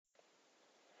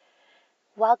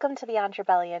Welcome to the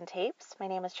Rebellion Tapes. My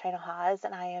name is China Hawes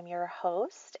and I am your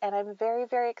host. And I'm very,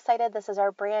 very excited. This is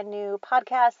our brand new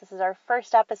podcast. This is our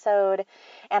first episode.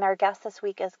 And our guest this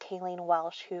week is Kailean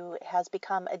Welsh, who has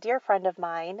become a dear friend of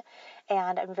mine.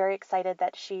 And I'm very excited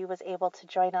that she was able to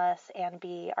join us and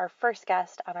be our first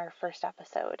guest on our first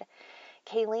episode.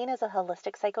 Kailean is a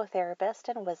holistic psychotherapist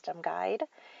and wisdom guide.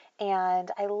 And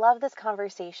I love this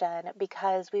conversation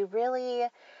because we really,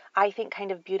 I think,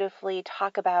 kind of beautifully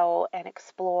talk about and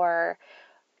explore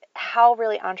how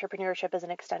really entrepreneurship is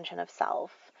an extension of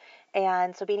self.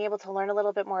 And so being able to learn a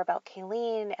little bit more about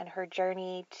Kailean and her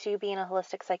journey to being a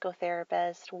holistic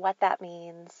psychotherapist, what that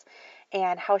means,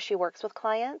 and how she works with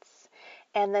clients.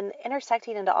 And then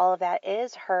intersecting into all of that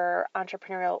is her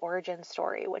entrepreneurial origin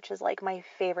story, which is like my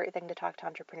favorite thing to talk to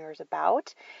entrepreneurs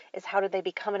about, is how did they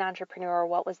become an entrepreneur?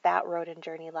 What was that road and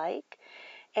journey like?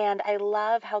 And I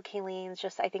love how Kailean's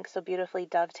just, I think, so beautifully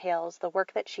dovetails the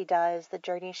work that she does, the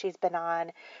journey she's been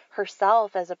on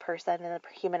herself as a person and a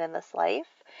human in this life,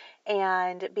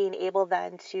 and being able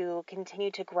then to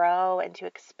continue to grow and to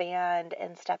expand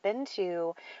and step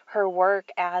into her work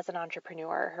as an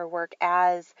entrepreneur, her work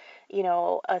as,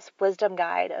 a wisdom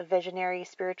guide, a visionary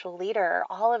spiritual leader,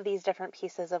 all of these different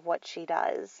pieces of what she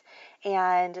does.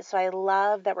 And so I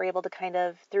love that we're able to kind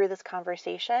of, through this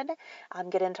conversation,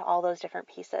 get into all those different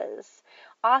pieces.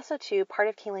 Also, too, part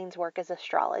of Kailean's work is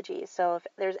astrology. So if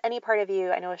there's any part of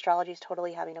you, I know astrology is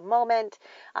totally having a moment.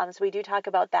 So we do talk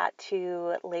about that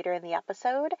too later in the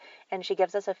episode. And she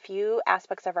gives us a few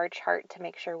aspects of our chart to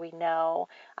make sure we know,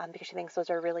 because she thinks those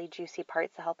are really juicy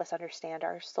parts to help us understand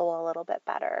our soul a little bit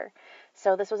better.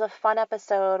 So this was a fun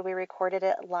episode. We recorded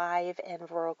it live in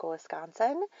Viroqua,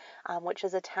 Wisconsin, which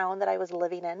is a town that I was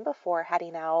living in before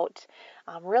heading out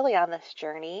really on this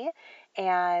journey.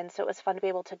 And so it was fun to be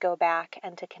able to go back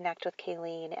and to connect with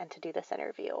Kailean and to do this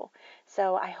interview.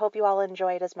 So I hope you all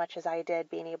enjoyed as much as I did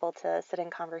being able to sit in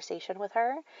conversation with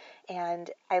her. And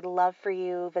I'd love for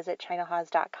you visit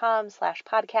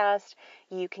chinahawes.com/podcast.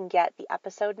 You can get the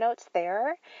episode notes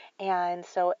there. And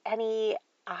so any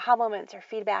aha moments or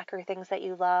feedback or things that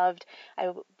you loved,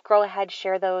 go ahead,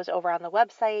 share those over on the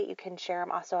website. You can share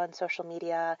them also on social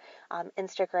media,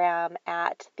 Instagram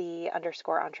at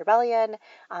 @the_Rebellion,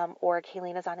 or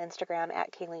Kailean is on Instagram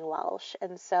at Kailean Welsh.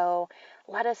 And so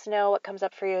let us know what comes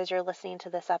up for you as you're listening to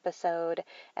this episode.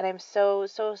 And I'm so,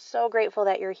 so, so grateful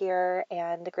that you're here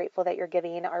and grateful that you're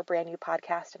giving our brand new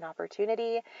podcast an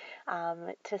opportunity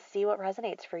to see what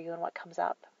resonates for you and what comes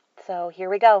up. So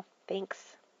here we go.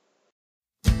 Thanks.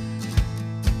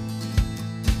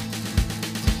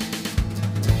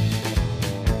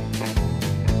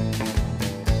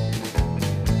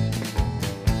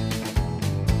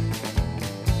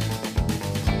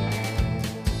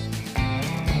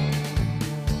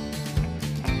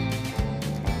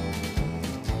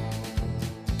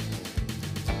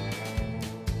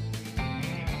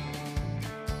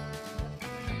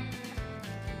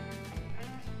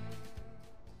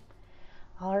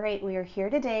 All right, we are here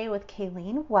today with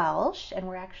Kailean Welsh, and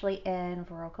we're actually in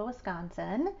Viroqua,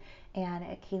 Wisconsin, and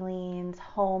at Kailean's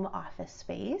home office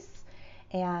space.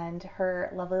 And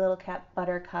her lovely little cat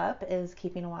Buttercup is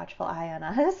keeping a watchful eye on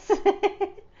us.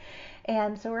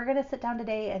 And so we're going to sit down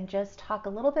today and just talk a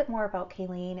little bit more about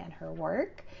Kailean and her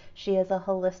work. She is a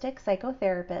holistic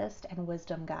psychotherapist and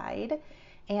wisdom guide.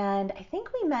 And I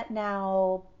think we met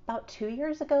now about 2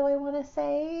 years ago, I want to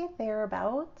say,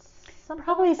 thereabouts.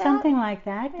 Probably something like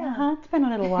that. Yeah. It's been a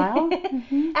little while.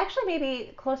 Mm-hmm. Actually,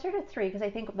 maybe closer to 3, because I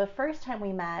think the first time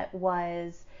we met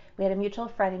was we had a mutual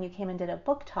friend and you came and did a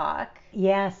book talk.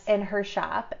 Yes. In her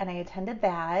shop, and I attended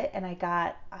that, and I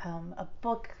got a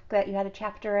book that you had a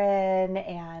chapter in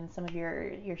and some of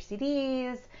your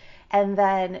CDs. And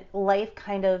then life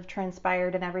kind of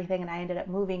transpired and everything, and I ended up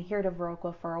moving here to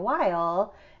Viroqua for a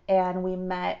while, and we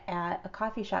met at a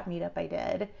coffee shop meetup I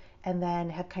did, and then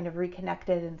have kind of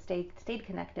reconnected and stayed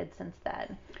connected since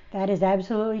then. That is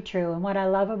absolutely true. And what I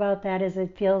love about that is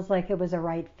it feels like it was a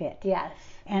right fit. Yes.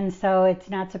 And so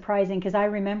it's not surprising, because I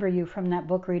remember you from that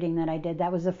book reading that I did.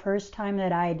 That was the first time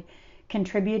that I'd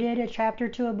contributed a chapter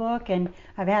to a book, and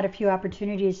I've had a few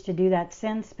opportunities to do that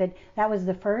since, but that was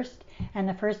the first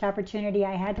opportunity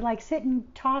I had to sit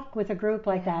and talk with a group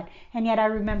like that. And yet I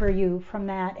remember you from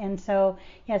that. And so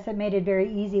yes, it made it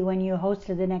very easy when you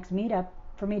hosted the next meetup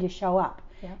for me to show up,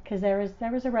 because there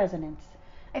was a resonance.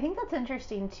 I think that's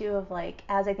interesting too, of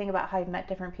as I think about how I've met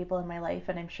different people in my life,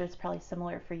 and I'm sure it's probably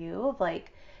similar for you, of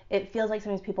it feels like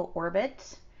sometimes people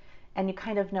orbit and you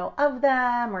kind of know of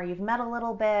them or you've met a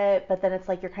little bit, but then it's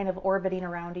like you're kind of orbiting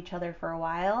around each other for a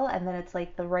while, and then it's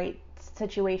like the right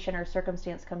situation or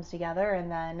circumstance comes together, and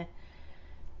then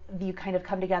you kind of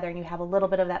come together and you have a little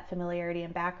bit of that familiarity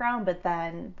and background, but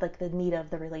then like the meat of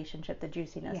the relationship, the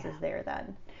juiciness is there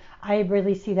then. I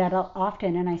really see that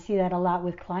often, and I see that a lot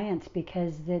with clients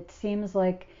because it seems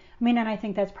like, I mean, and I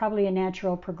think that's probably a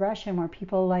natural progression where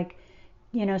people like,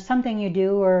 something you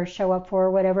do or show up for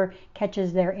or whatever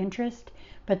catches their interest,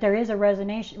 but there is a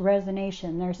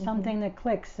resonation. There's something that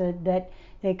clicks, that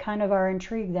they kind of are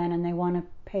intrigued then and they want to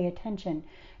pay attention.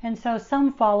 And so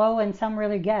some follow and some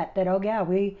really get that, oh yeah,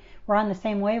 we're on the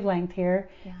same wavelength here.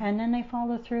 Yeah. And then they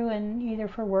follow through, and either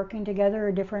for working together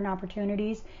or different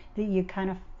opportunities that you kind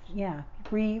of,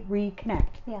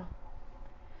 reconnect. Yeah.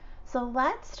 So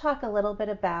let's talk a little bit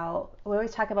about, we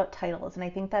always talk about titles, and I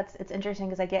think it's interesting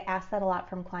because I get asked that a lot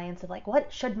from clients of like,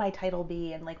 what should my title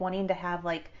be? And like wanting to have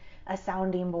like a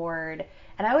sounding board.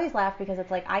 And I always laugh because it's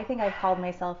like, I think I've called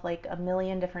myself like a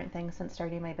million different things since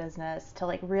starting my business to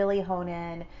like really hone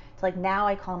in to like, now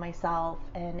I call myself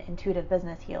an intuitive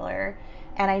business healer.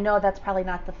 And I know that's probably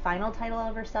not the final title I'll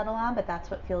ever settle on, but that's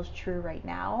what feels true right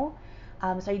now.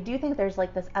 So I do think there's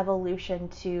like this evolution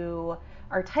to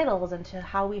our titles and to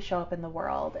how we show up in the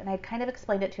world. And I kind of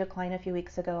explained it to a client a few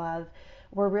weeks ago of,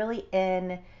 we're really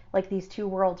in like these two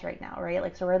worlds right now, right?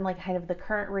 Like, so we're in like kind of the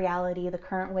current reality, the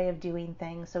current way of doing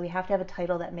things. So we have to have a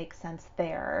title that makes sense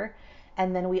there.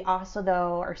 And then we also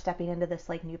though are stepping into this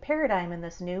like new paradigm and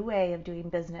this new way of doing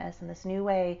business and this new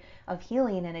way of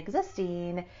healing and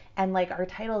existing. And like our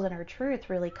titles and our truth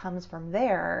really comes from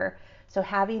there. So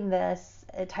having this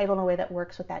title in a way that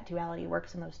works with that duality,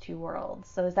 works in those two worlds.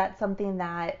 So is that something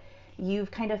that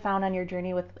you've kind of found on your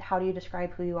journey with how do you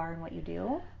describe who you are and what you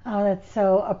do? Oh, that's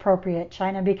so appropriate,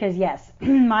 China, because yes,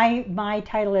 my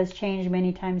title has changed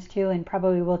many times too, and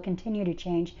probably will continue to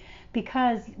change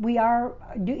because we are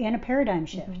in a paradigm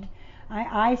shift. Mm-hmm.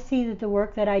 I see that the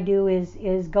work that I do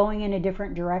is going in a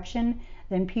different direction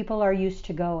than people are used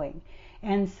to going.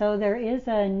 And so there is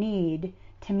a need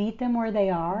to meet them where they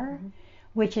are, mm-hmm.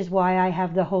 which is why I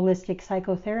have the holistic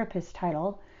psychotherapist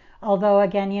title. Although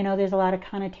again, there's a lot of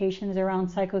connotations around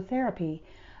psychotherapy.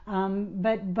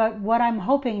 But what I'm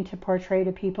hoping to portray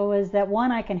to people is that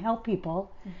one, I can help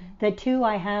people, mm-hmm. that two,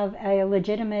 I have a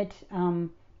legitimate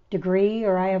degree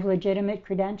or I have legitimate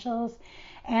credentials,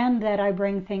 and that I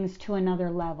bring things to another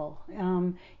level.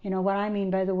 What I mean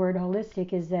by the word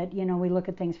holistic is that, we look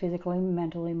at things physically,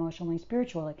 mentally, emotionally,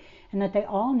 spiritually, and that they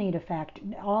all need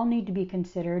all need to be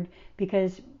considered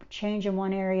because change in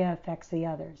one area affects the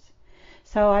others.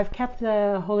 So I've kept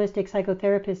the holistic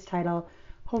psychotherapist title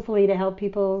hopefully to help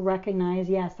people recognize,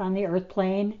 yes, on the earth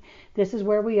plane, this is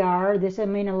where we are.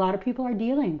 A lot of people are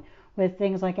dealing with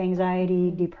things like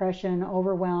anxiety, depression,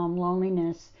 overwhelm,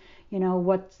 loneliness.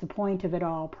 What's the point of it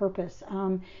all, purpose.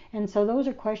 And so those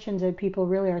are questions that people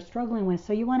really are struggling with.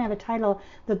 So you want to have a title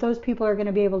that those people are going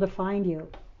to be able to find you.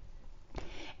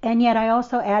 And yet I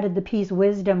also added the Peace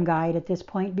Wisdom Guide at this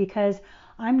point because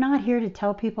I'm not here to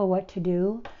tell people what to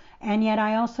do. And yet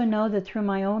I also know that through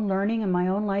my own learning and my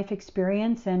own life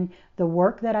experience and the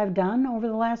work that I've done over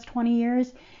the last 20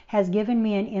 years has given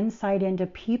me an insight into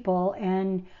people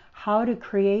and how to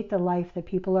create the life that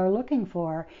people are looking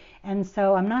for. And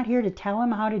so I'm not here to tell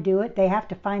them how to do it. They have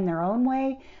to find their own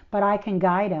way, but I can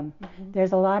guide them. Mm-hmm.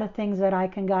 There's a lot of things that I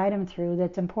can guide them through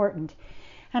that's important.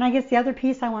 And I guess the other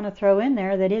piece I want to throw in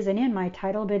there that isn't in my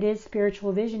title, but is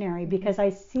spiritual visionary, because I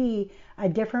see a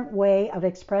different way of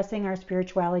expressing our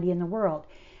spirituality in the world.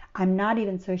 I'm not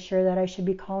even so sure that I should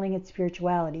be calling it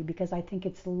spirituality because I think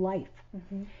it's life.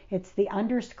 Mm-hmm. It's the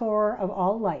underscore of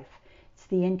all life. It's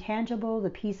the intangible, the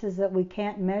pieces that we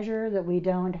can't measure, that we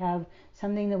don't have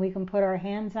something that we can put our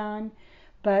hands on.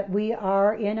 But we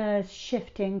are in a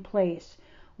shifting place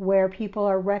where people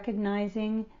are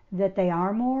recognizing that they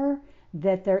are more,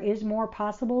 that there is more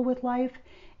possible with life.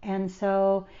 And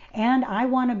I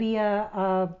want to be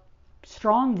a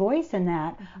strong voice in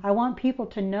that. Mm-hmm. I want people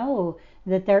to know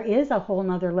that there is a whole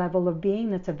nother level of being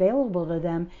that's available to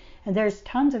them. And there's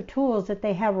tons of tools that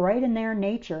they have right in their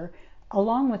nature,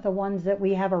 along with the ones that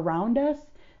we have around us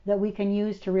that we can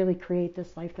use to really create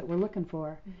this life that we're looking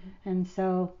for. Mm-hmm. And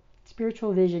so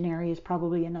spiritual visionary is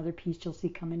probably another piece you'll see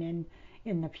coming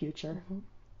in the future. Mm-hmm.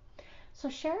 So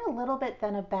share a little bit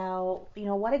then about,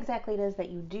 what exactly it is that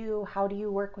you do, how do you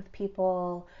work with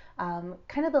people,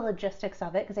 kind of the logistics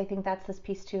of it, because I think that's this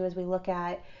piece too as we look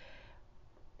at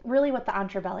really what the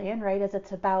Entrebellion, right, is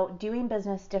it's about doing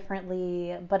business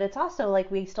differently, but it's also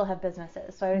like we still have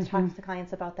businesses. So I always talk to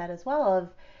clients about that as well,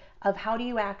 of how do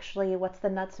you actually, what's the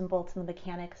nuts and bolts and the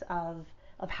mechanics of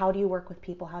of how do you work with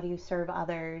people, how do you serve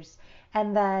others,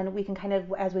 and then we can kind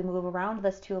of, as we move around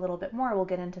this too a little bit more, we'll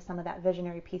get into some of that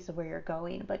visionary piece of where you're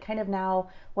going. But kind of now,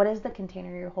 what is the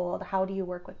container you hold? How do you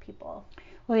work with people?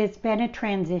 Well, it's been a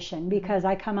transition because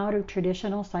I come out of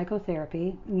traditional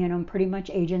psychotherapy, pretty much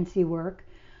agency work.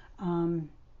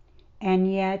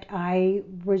 And yet I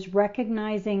was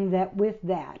recognizing that with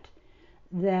that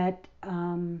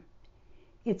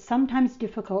it's sometimes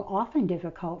difficult, often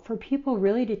difficult, for people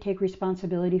really to take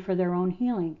responsibility for their own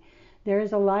healing. There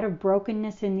is a lot of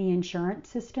brokenness in the insurance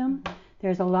system.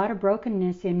 There's a lot of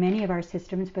brokenness in many of our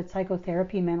systems, but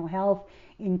psychotherapy, mental health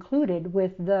included,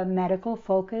 with the medical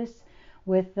focus,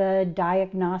 with the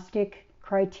diagnostic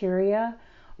criteria,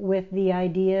 with the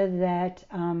idea that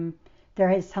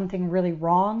there is something really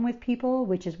wrong with people,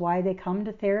 which is why they come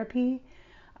to therapy.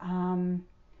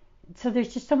 So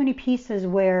there's just so many pieces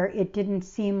where it didn't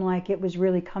seem like it was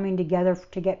really coming together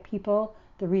to get people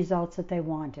the results that they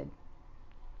wanted.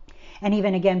 And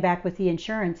even again, back with the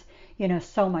insurance,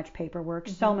 so much paperwork,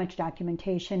 so much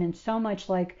documentation, and so much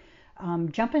like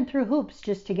jumping through hoops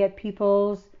just to get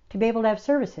people to be able to have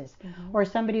services. Or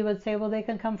somebody would say, well, they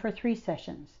can come for 3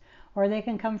 sessions, or they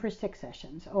can come for 6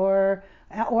 sessions,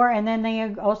 and then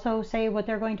they also say what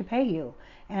they're going to pay you.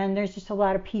 And there's just a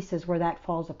lot of pieces where that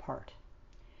falls apart.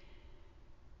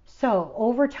 So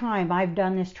over time, I've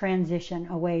done this transition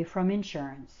away from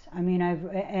insurance. I mean,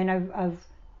 I've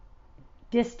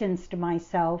distanced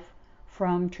myself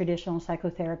from traditional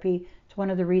psychotherapy. It's one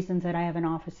of the reasons that I have an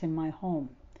office in my home.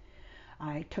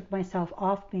 I took myself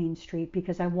off Main Street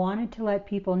because I wanted to let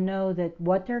people know that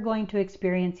what they're going to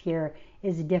experience here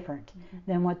is different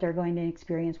than what they're going to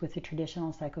experience with a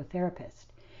traditional psychotherapist.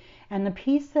 And the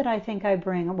piece that I think I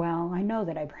bring, well, I know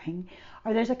that I bring,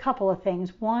 there's a couple of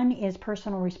things. One is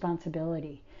personal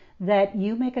responsibility, that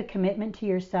you make a commitment to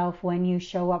yourself when you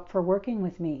show up for working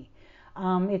with me.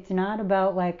 It's not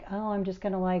about like, oh, I'm just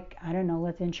going to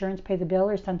let the insurance pay the bill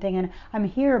or something, and I'm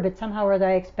here, but somehow or other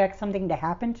I expect something to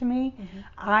happen to me.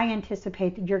 I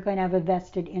anticipate that you're going to have a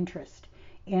vested interest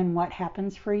in what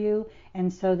happens for you,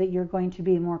 and so that you're going to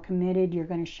be more committed, you're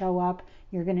going to show up,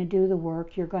 you're going to do the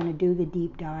work, you're going to do the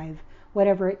deep dive,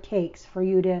 whatever it takes for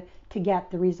you to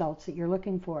get the results that you're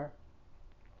looking for.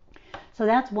 So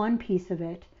that's one piece of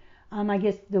it. I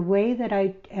guess the way that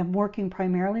I am working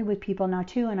primarily with people now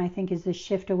too, and I think is this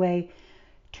shift away.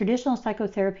 Traditional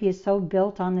psychotherapy is so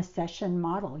built on the session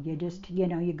model. You just,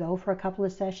 you go for a couple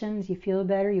of sessions, you feel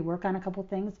better, you work on a couple of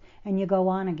things, and you go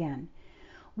on again.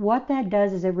 What that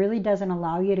does is it really doesn't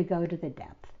allow you to go to the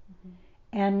depth.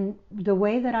 And the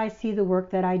way that I see the work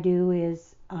that I do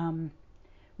is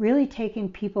really taking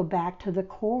people back to the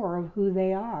core of who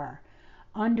they are,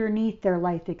 underneath their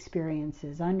life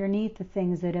experiences, underneath the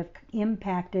things that have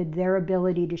impacted their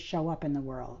ability to show up in the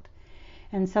world.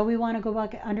 And so we want to go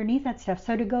back underneath that stuff.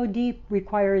 So to go deep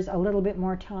requires a little bit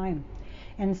more time.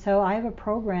 And so I have a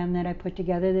program that I put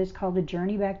together that's called The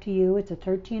Journey Back to You. It's a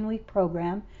 13-week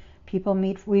program.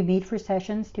 We meet for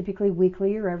sessions, typically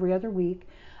weekly or every other week.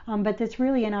 But it's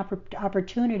really an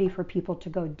opportunity for people to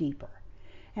go deeper.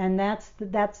 And that's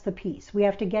the piece. We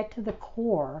have to get to the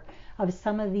core of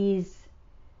some of these,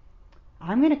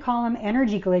 I'm going to call them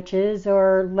energy glitches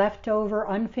or leftover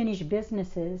unfinished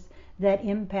businesses that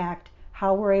impact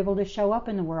how we're able to show up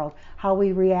in the world, how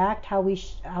we react, how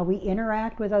we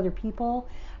interact with other people,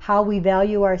 how we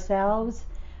value ourselves,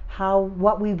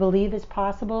 what we believe is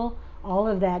possible. All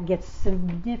of that gets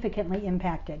significantly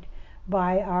impacted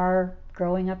by our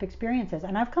growing up experiences.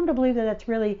 And I've come to believe that that's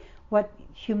really what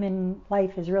human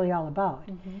life is really all about,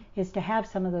 is to have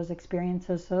some of those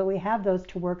experiences so that we have those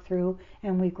to work through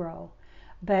and we grow.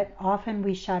 But often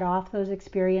we shut off those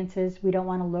experiences. We don't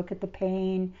want to look at the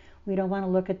pain. We don't want to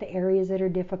look at the areas that are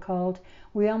difficult.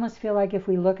 We almost feel like if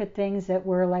we look at things that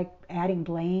we're like adding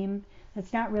blame.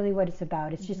 That's not really what it's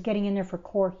about. It's just getting in there for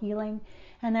core healing.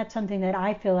 And that's something that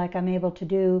I feel like I'm able to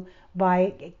do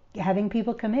by having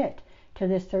people commit to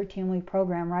this 13-week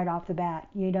program right off the bat.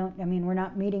 We're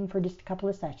not meeting for just a couple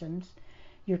of sessions.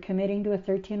 You're committing to a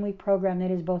 13-week program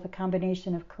that is both a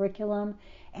combination of curriculum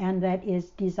and that is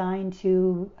designed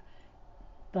to,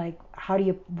 like, how do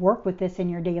you work with this in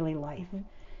your daily life?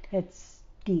 It's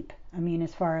deep,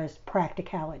 as far as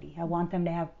practicality. I want them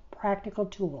to have practical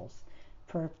tools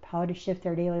for how to shift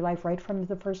their daily life right from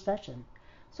the first session.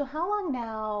 So how long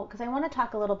now, because I want to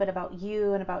talk a little bit about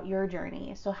you and about your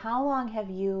journey. So how long have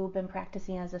you been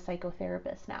practicing as a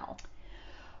psychotherapist now?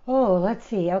 Oh, let's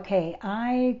see. Okay,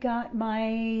 I got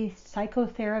my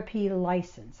psychotherapy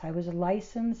license. I was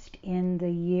licensed in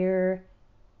the year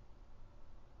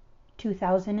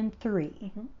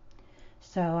 2003.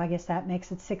 So I guess that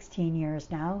makes it 16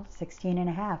 years now, 16 and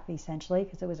a half essentially,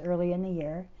 because it was early in the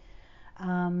year.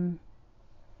 Um,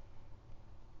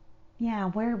 yeah,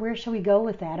 where shall we go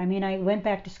with that? I mean, I went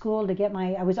back to school to get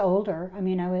I was older. I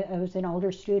mean, I was an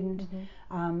older student.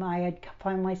 I had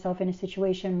found myself in a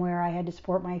situation where I had to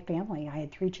support my family. I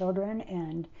had 3 children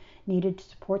and needed to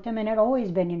support them, and had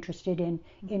always been interested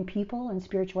in people and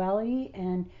spirituality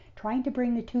and trying to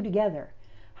bring the two together.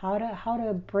 How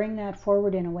to bring that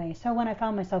forward in a way. So when I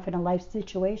found myself in a life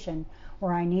situation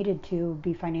where I needed to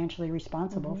be financially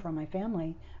responsible for my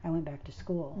family, I went back to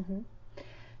school.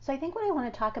 So I think what I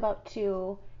want to talk about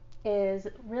too is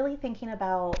really thinking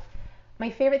about,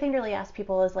 my favorite thing to really ask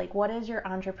people is like, what is your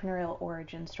entrepreneurial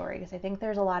origin story? Because I think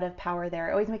there's a lot of power there.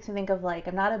 It always makes me think of like,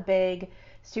 I'm not a big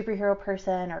superhero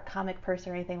person or comic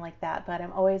person or anything like that, but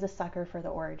I'm always a sucker for the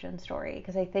origin story,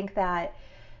 because I think that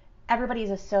everybody's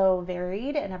just so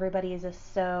varied and everybody's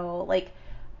just so like,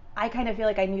 I kind of feel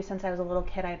like I knew since I was a little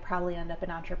kid I'd probably end up an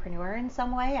entrepreneur in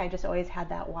some way. I just always had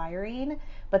that wiring.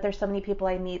 But there's so many people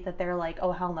I meet that they're like,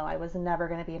 oh, hell no, I was never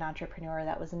going to be an entrepreneur.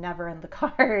 That was never in the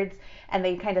cards. And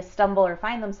they kind of stumble or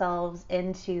find themselves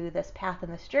into this path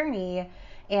and this journey.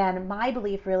 And my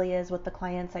belief really is, with the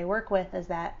clients I work with, is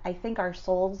that I think our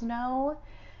souls know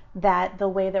that the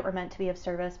way that we're meant to be of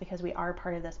service, because we are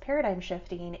part of this paradigm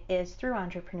shifting, is through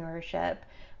entrepreneurship.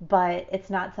 But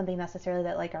it's not something necessarily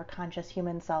that like our conscious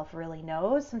human self really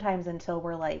knows sometimes until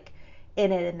we're like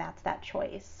in it, and that's that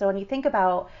choice. So when you think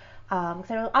about,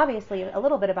 because I know obviously a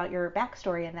little bit about your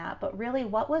backstory in that, but really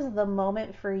what was the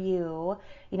moment for you,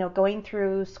 going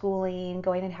through schooling,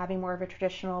 going and having more of a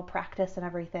traditional practice and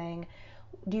everything?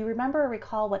 Do you remember or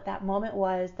recall what that moment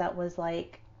was that was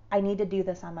like, I need to do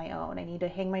this on my own. I need to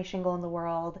hang my shingle in the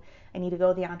world. I need to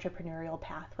go the entrepreneurial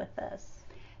path with this.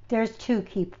 There's 2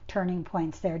 key turning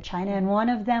points there, China, and one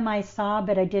of them I saw,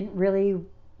 but I didn't really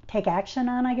take action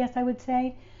on, I guess I would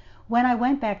say. When I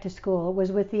went back to school, it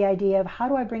was with the idea of how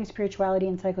do I bring spirituality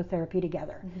and psychotherapy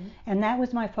together? And that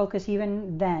was my focus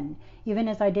even then. Even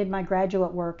as I did my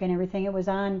graduate work and everything, it was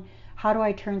on how do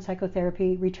I turn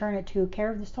psychotherapy, return it to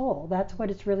care of the soul. That's what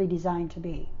it's really designed to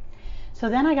be. So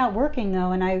then I got working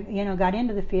though, and I got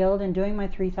into the field and doing my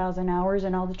 3,000 hours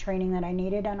and all the training that I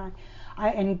needed, and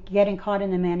and getting caught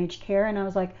in the managed care, and I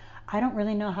was like, I don't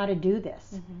really know how to do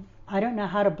this. I don't know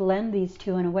how to blend these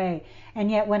two in a way.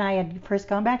 And yet when I had first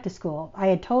gone back to school, I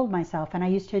had told myself, and I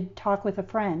used to talk with a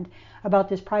friend about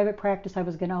this private practice I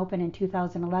was going to open in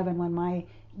 2011 when my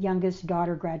youngest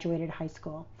daughter graduated high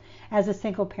school. As a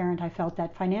single parent, I felt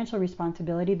that financial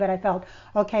responsibility, but I felt,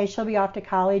 okay, she'll be off to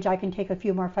college, I can take a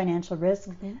few more financial risks.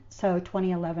 So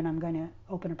 2011, I'm going to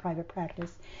open a private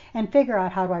practice and figure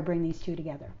out how do I bring these two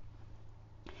together.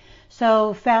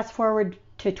 So fast forward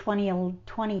to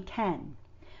 2010,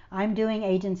 I'm doing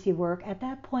agency work. At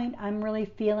that point, I'm really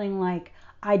feeling like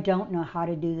I don't know how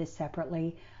to do this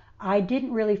separately. I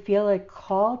didn't really feel a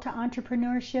call to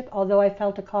entrepreneurship, although I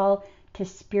felt a call to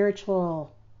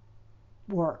spiritual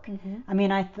work. I mean,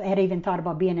 I had even thought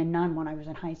about being a nun when I was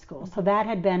in high school. So that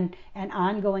had been an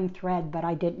ongoing thread, but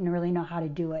I didn't really know how to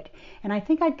do it. And I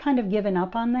think I'd kind of given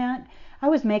up on that. I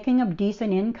was making a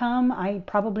decent income.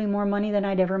 Probably more money than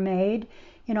I'd ever made.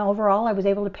 Overall, I was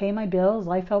able to pay my bills.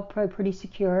 I felt pretty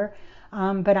secure.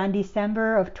 But on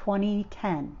December of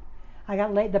 2010, I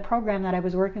got the program that I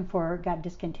was working for got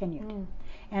discontinued.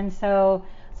 And so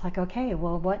it's like, okay,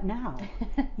 well, what now?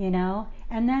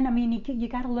 And then, I mean, you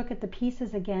got to look at the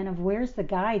pieces again of where's the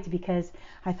guides, because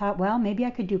I thought, well, maybe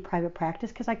I could do private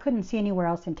practice because I couldn't see anywhere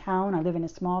else in town. I live in a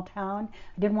small town.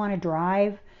 I didn't want to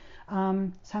drive. So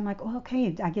I'm like, oh,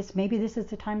 okay, I guess maybe this is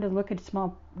the time to look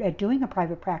at doing a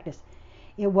private practice.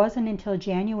 It wasn't until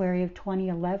January of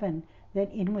 2011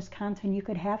 that in Wisconsin you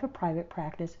could have a private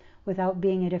practice without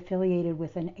being affiliated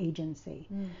with an agency.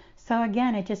 So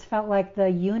again, it just felt like the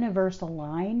universe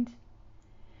aligned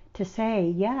to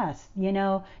say, yes,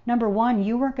 number one,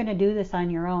 you weren't going to do this on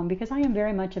your own, because I am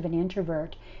very much of an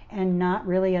introvert and not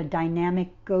really a dynamic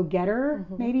go-getter,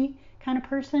 maybe kind of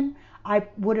person. I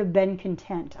would have been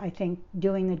content, I think,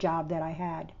 doing the job that I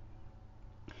had.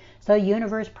 So the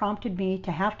universe prompted me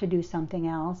to have to do something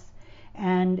else.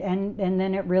 And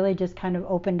then it really just kind of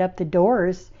opened up the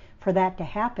doors for that to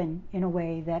happen in a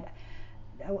way that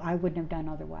I wouldn't have done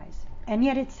otherwise. And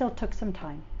yet it still took some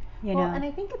time. Well, and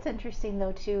I think it's interesting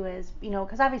though too is,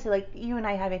 because obviously like you and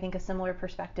I have, I think, a similar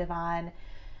perspective on,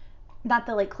 not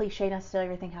the like cliche necessarily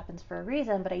everything happens for a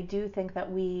reason, but I do think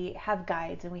that we have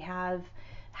guides and we have,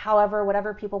 however,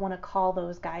 whatever people want to call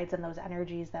those guides and those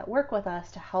energies that work with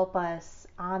us to help us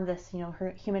on this,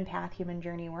 human path, human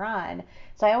journey we're on.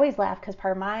 So I always laugh because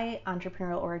part of my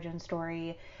entrepreneurial origin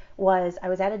story was I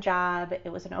was at a job.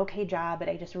 It was an okay job, but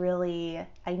I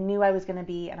knew I was going to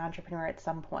be an entrepreneur at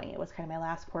some point. It was kind of my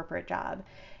last corporate job.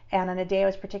 And on a day I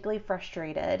was particularly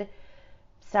frustrated,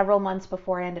 several months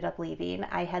before I ended up leaving,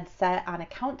 I had set on a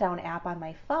countdown app on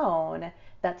my phone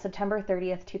that September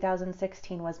 30th,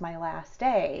 2016 was my last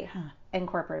day in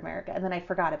corporate America. And then I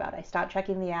forgot about it. I stopped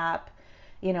checking the app.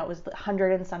 It was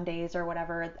 100 and some days or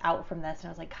whatever out from this. And I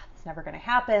was like, God, it's never going to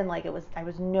happen. Like I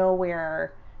was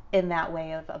nowhere in that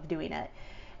way of doing it.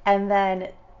 And then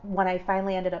when I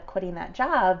finally ended up quitting that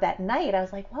job that night, I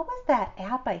was like, what was that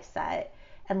app I set?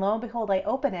 And lo and behold, I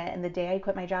open it, and the day I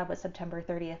quit my job was September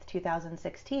 30th,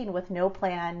 2016, with no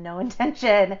plan, no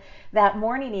intention that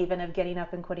morning even of getting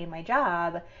up and quitting my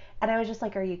job. And I was just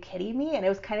like, are you kidding me? And it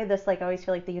was kind of this, like, I always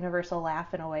feel like the universal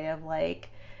laugh in a way of like,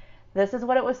 this is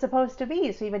what it was supposed to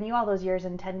be. So even you all those years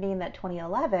intending that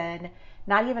 2011,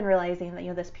 not even realizing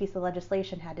that, this piece of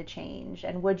legislation had to change.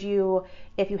 And would you,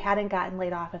 if you hadn't gotten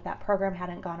laid off, if that program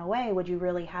hadn't gone away, would you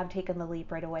really have taken the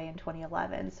leap right away in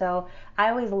 2011? So I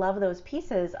always love those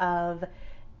pieces of,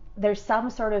 there's some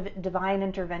sort of divine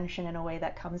intervention in a way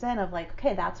that comes in of like,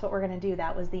 okay, that's what we're going to do.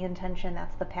 That was the intention.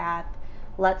 That's the path.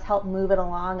 Let's help move it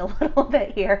along a little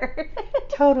bit here.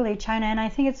 Totally, China. And I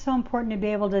think it's so important to be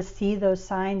able to see those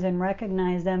signs and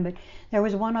recognize them. But there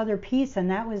was one other piece, and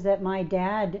that was that my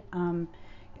dad,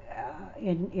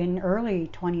 in early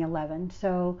 2011,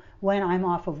 so when I'm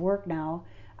off of work now,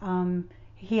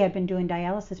 he had been doing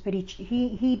dialysis, but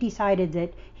he decided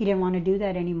that he didn't want to do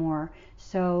that anymore.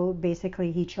 So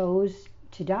basically, he chose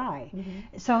to die.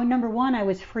 Mm-hmm. So number one, I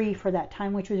was free for that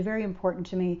time, which was very important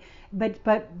to me. But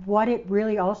what it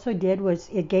really also did was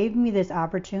it gave me this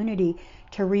opportunity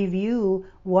to review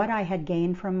what I had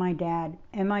gained from my dad.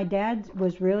 And my dad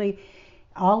was really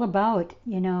all about,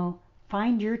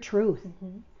 find your truth.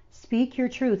 Mm-hmm. Speak your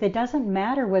truth. It doesn't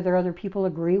matter whether other people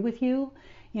agree with you.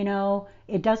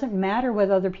 It doesn't matter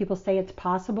whether other people say it's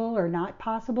possible or not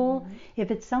possible. Mm-hmm.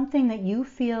 If it's something that you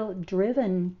feel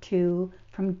driven to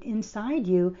from inside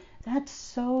you, that's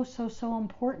so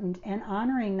important, and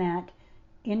honoring that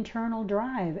internal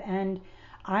drive. And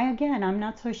I'm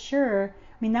not so sure.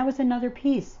 I mean, that was another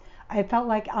piece. I felt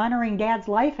like honoring Dad's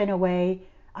life in a way,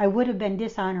 I would have been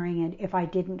dishonoring it if I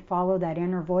didn't follow that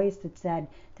inner voice that said,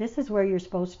 this is where you're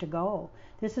supposed to go.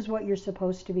 This is what you're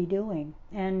supposed to be doing.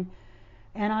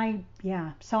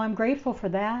 So I'm grateful for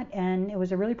that, and it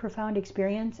was a really profound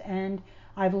experience, and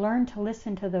I've learned to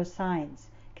listen to those signs,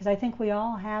 because I think we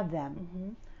all have them. Mm-hmm.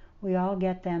 We all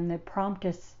get them that prompt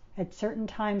us at certain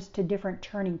times to different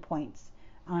turning points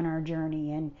on our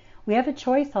journey, and we have a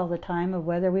choice all the time of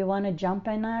whether we want to jump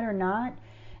in that or not.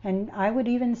 And I would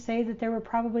even say that there were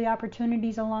probably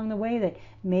opportunities along the way that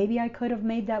maybe I could have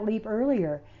made that leap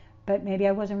earlier, but maybe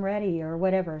I wasn't ready or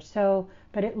whatever. So,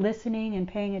 but listening and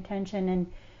paying attention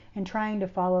and trying to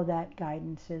follow that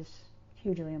guidance is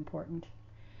hugely important.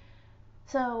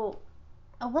 So,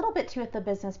 a little bit too at the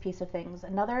business piece of things,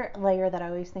 another layer that I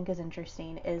always think is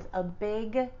interesting is a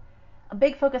big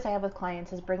focus I have with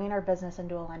clients is bringing our business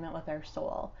into alignment with our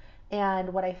soul.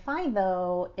 And what I find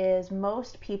though is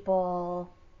most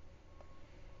people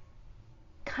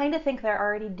kind of think they're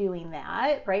already doing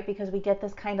that, right? Because we get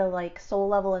this kind of like soul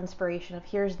level inspiration of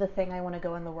here's the thing I want to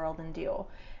go in the world and do.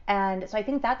 And so I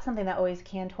think that's something that always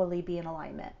can totally be in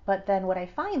alignment. But then what I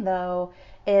find though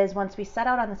is once we set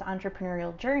out on this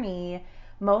entrepreneurial journey,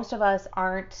 most of us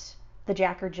aren't the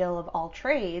Jack or Jill of all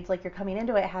trades. Like you're coming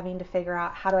into it having to figure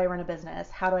out, how do I run a business?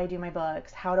 How do I do my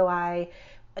books? How do I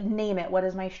name it? What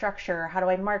is my structure? How do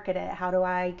I market it? How do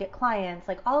I get clients?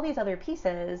 Like all these other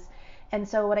pieces. And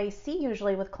so what I see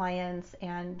usually with clients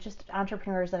and just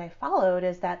entrepreneurs that I followed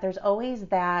is that there's always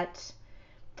that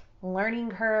learning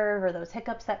curve or those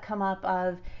hiccups that come up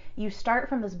of you start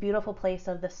from this beautiful place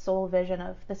of this soul vision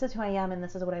of this is who I am and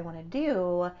this is what I want to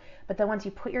do. But then once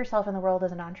you put yourself in the world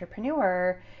as an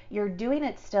entrepreneur, you're doing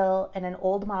it still in an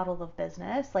old model of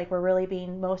business. Like we're really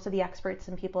being most of the experts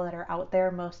and people that are out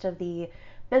there, most of the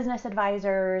business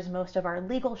advisors, most of our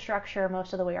legal structure,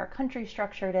 most of the way our country's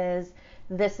structured is,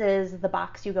 this is the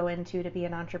box you go into to be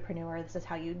an entrepreneur. This is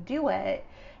how you do it.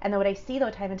 And then what I see though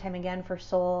time and time again for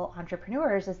soul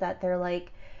entrepreneurs is that they're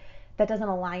like, that doesn't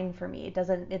align for me. It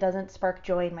doesn't spark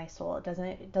joy in my soul.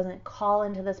 It doesn't call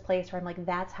into this place where I'm like,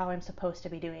 that's how I'm supposed to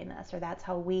be doing this, or that's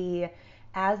how we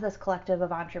as this collective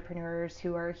of entrepreneurs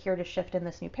who are here to shift in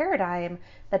this new paradigm,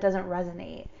 that doesn't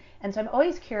resonate. And so I'm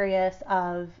always curious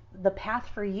of the path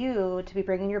for you to be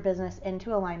bringing your business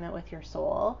into alignment with your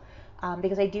soul,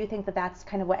 because I do think that that's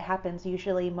kind of what happens.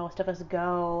 Usually most of us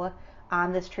go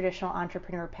on this traditional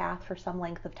entrepreneur path for some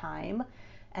length of time,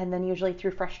 and then usually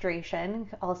through frustration,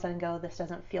 all of a sudden go, this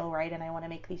doesn't feel right and I want to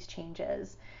make these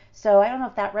changes. So I don't know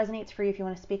if that resonates for you, if you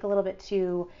want to speak a little bit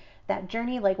to that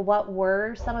journey, like what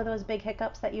were some of those big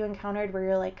hiccups that you encountered where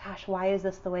you're like, gosh, why is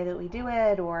this the way that we do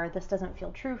it? Or this doesn't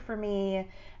feel true for me.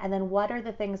 And then what are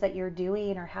the things that you're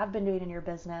doing or have been doing in your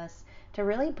business to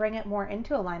really bring it more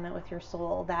into alignment with your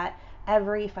soul, that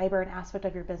every fiber and aspect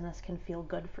of your business can feel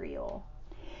good for you?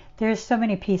 There's so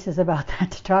many pieces about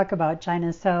that to talk about,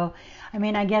 China. So, I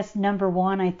mean, I guess number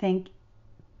one, I think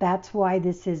that's why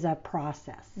this is a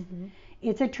process. Mm-hmm.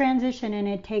 It's a transition and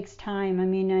it takes time. I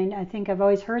mean, I think I've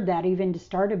always heard that even to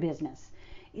start a business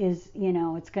is,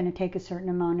 it's going to take a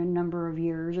certain number of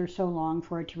years or so long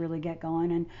for it to really get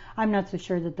going. And I'm not so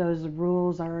sure that those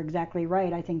rules are exactly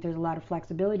right. I think there's a lot of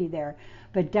flexibility there.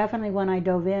 But definitely when I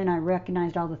dove in, I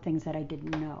recognized all the things that I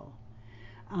didn't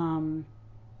know.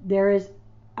 There is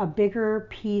a bigger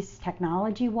piece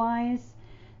technology-wise.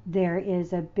 There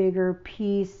is a bigger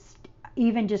piece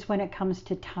even just when it comes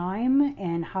to time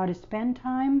and how to spend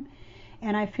time.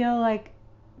 And I feel like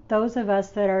those of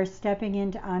us that are stepping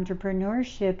into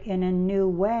entrepreneurship in a new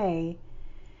way,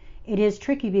 it is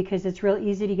tricky because it's real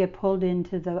easy to get pulled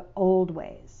into the old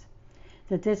ways.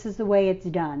 That this is the way it's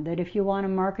done. That if you want to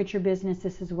market your business,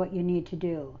 this is what you need to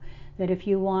do. That if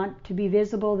you want to be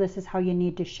visible, this is how you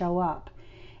need to show up.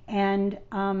 And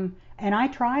I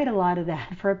tried a lot of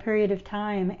that for a period of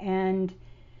time and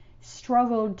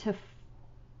struggled to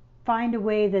find a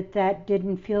way that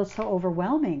didn't feel so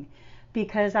overwhelming,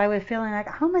 because I was feeling like,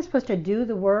 how am I supposed to do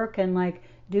the work and like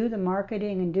do the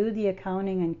marketing and do the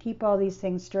accounting and keep all these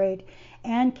things straight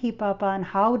and keep up on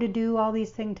how to do all these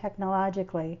things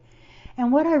technologically.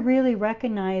 And what I really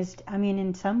recognized, I mean,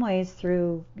 in some ways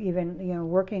through even,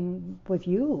 working with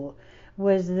you,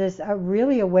 was this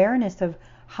really awareness of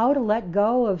how to let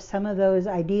go of some of those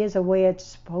ideas of the way it's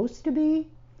supposed to be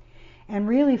and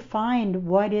really find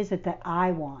what is it that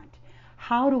I want.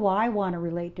 How do I want to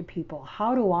relate to people?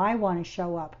 How do I want to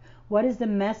show up? What is the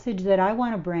message that I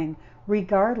want to bring,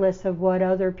 regardless of what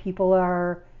other people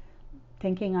are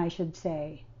thinking I should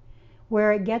say?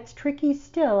 Where it gets tricky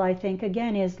still, I think,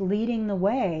 again, is leading the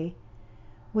way.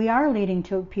 We are leading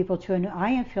people to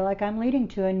I feel like I'm leading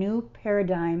to a new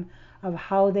paradigm of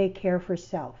how they care for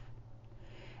self.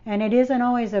 And it isn't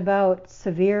always about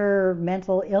severe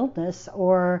mental illness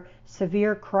or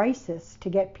severe crisis to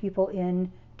get people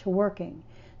into working.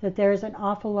 That there's an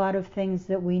awful lot of things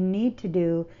that we need to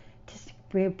do to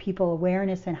give people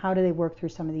awareness and how do they work through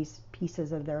some of these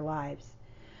pieces of their lives.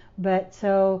 But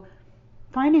so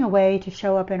finding a way to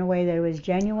show up in a way that was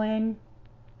genuine,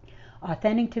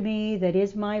 authentic to me, that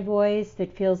is my voice,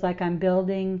 that feels like I'm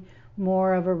building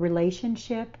more of a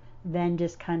relationship than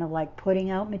just kind of like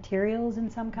putting out materials in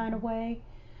some kind of way.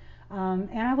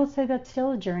 And I will say that's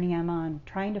still a journey I'm on,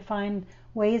 trying to find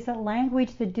ways that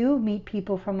language that do meet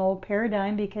people from old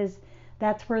paradigm, because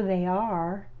that's where they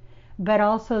are, but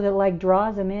also that like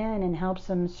draws them in and helps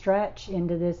them stretch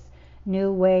into this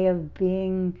new way of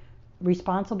being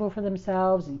responsible for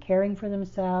themselves and caring for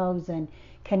themselves and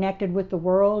connected with the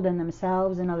world and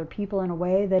themselves and other people in a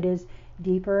way that is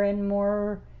deeper and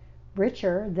more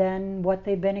richer than what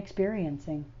they've been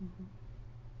experiencing. Mm-hmm.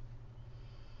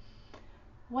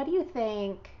 What do you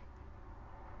think?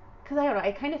 Because I don't know,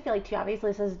 I kind of feel like too,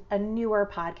 obviously this is a newer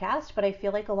podcast, but I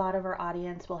feel like a lot of our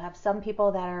audience will have some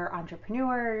people that are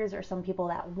entrepreneurs or some people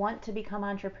that want to become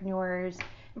entrepreneurs,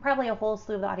 and probably a whole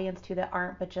slew of the audience too that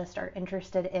aren't, but just are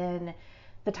interested in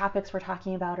the topics we're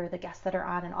talking about or the guests that are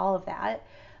on and all of that.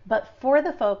 But for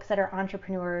the folks that are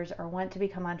entrepreneurs or want to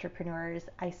become entrepreneurs,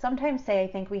 I sometimes say I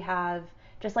think we have,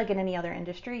 just like in any other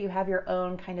industry, you have your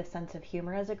own kind of sense of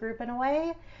humor as a group in a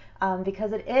way,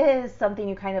 because it is something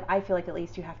you kind of, I feel like at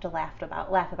least you have to laugh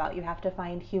about. You have to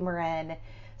find humor in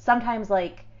sometimes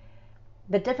like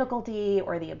the difficulty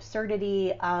or the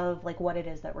absurdity of like what it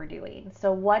is that we're doing.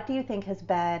 So what do you think has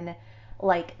been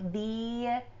like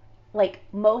the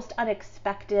most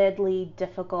unexpectedly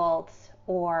difficult,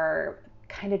 or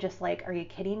kind of just like, are you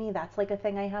kidding me? That's like a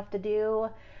thing I have to do,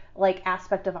 like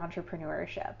aspect of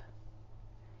entrepreneurship?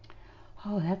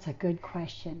 Oh, that's a good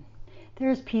question.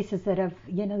 There's pieces that have,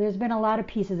 there's been a lot of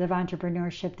pieces of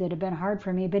entrepreneurship that have been hard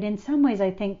for me, but in some ways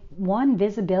I think one,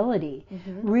 visibility,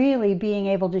 really being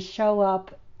able to show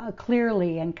up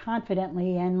clearly and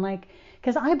confidently and like,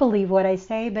 because I believe what I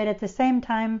say, but at the same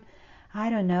time, I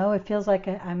don't know, it feels like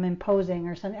I'm imposing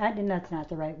or something, and that's not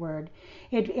the right word.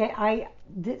 A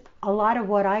lot of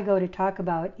what I go to talk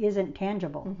about isn't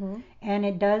tangible, and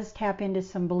it does tap into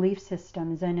some belief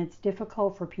systems, and it's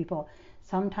difficult for people.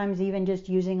 Sometimes even just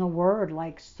using a word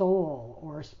like soul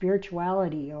or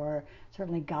spirituality or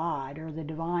certainly God or the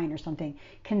divine or something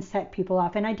can set people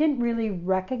off. And I didn't really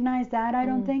recognize that, I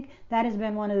don't think. That has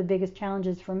been one of the biggest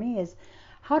challenges for me, is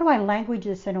how do I language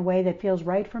this in a way that feels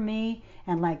right for me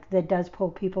and like that does pull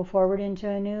people forward into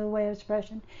a new way of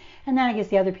expression? And then I guess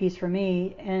the other piece for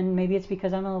me, and maybe it's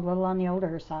because I'm a little on the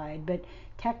older side, but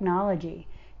technology,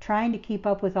 trying to keep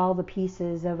up with all the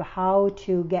pieces of how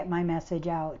to get my message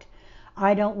out.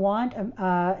 I don't want an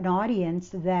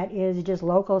audience that is just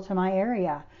local to my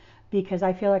area because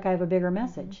I feel like I have a bigger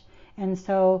message. And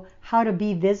so how to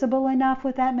be visible enough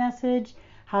with that message,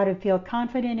 how to feel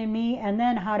confident in me, and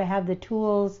then how to have the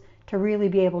tools to really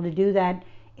be able to do that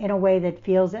in a way that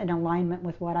feels in alignment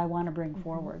with what I want to bring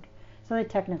forward. So the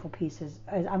technical pieces,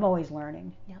 I'm always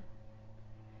learning. Yep.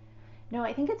 No,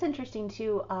 I think it's interesting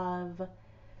too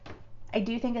I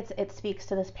do think it speaks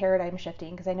to this paradigm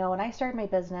shifting, because I know when I started my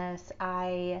business,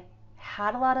 I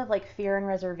had a lot of like fear and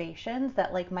reservations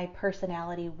that like my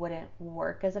personality wouldn't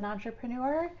work as an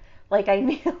entrepreneur. Like I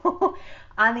knew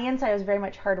on the inside I was very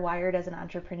much hardwired as an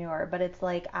entrepreneur, but it's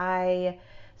like I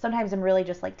sometimes am really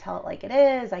just like tell it like it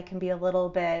is. I can be a little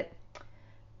bit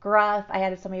gruff. I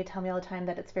had somebody tell me all the time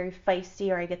that it's very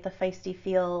feisty, or I get the feisty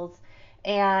feels,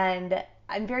 and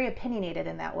I'm very opinionated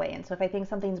in that way. And so if I think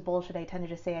something's bullshit, I tend to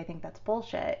just say I think that's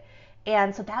bullshit.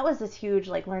 And so that was this huge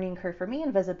like learning curve for me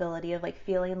in visibility of like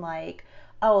feeling like,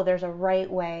 oh, there's a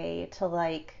right way to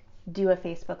like do a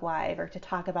Facebook Live or to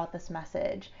talk about this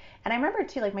message. And I remember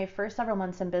too, like my first several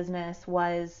months in business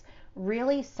was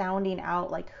really sounding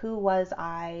out like who was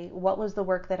I, what was the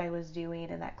work that I was doing,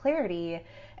 and that clarity.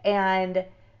 And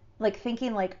like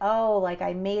thinking like, oh, like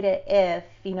I made it if,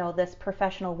 you know, this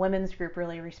professional women's group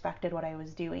really respected what I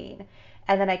was doing.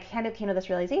 And then I kind of came to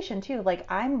this realization too,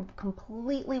 like I'm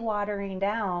completely watering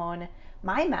down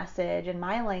my message and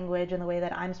my language and the way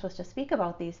that I'm supposed to speak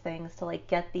about these things to like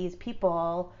get these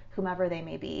people, whomever they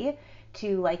may be,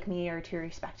 to like me or to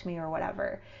respect me or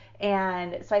whatever.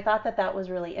 And so I thought that that was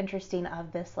really interesting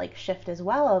of this like shift as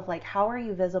well of like, how are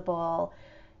you visible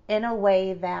in a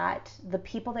way that the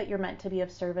people that you're meant to be of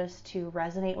service to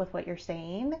resonate with what you're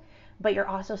saying, but you're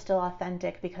also still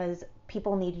authentic because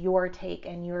people need your take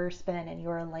and your spin and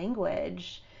your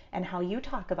language and how you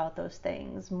talk about those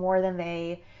things more than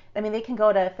they can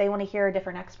go to, if they want to hear a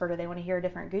different expert or they want to hear a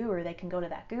different guru, they can go to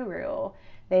that guru.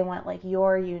 They want like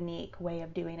your unique way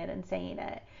of doing it and saying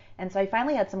it. And so I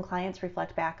finally had some clients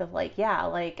reflect back of like, yeah,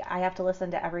 like I have to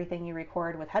listen to everything you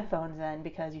record with headphones in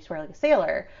because you swear like a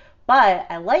sailor. But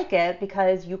I like it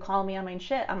because you call me on my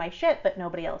shit, but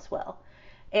nobody else will.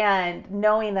 And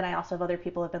knowing that I also have other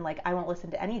people have been like, I won't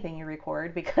listen to anything you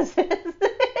record because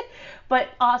but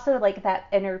also like that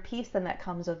inner peace then that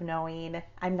comes of knowing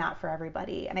I'm not for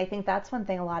everybody. And I think that's one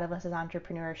thing a lot of us as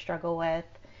entrepreneurs struggle with,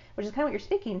 which is kind of what you're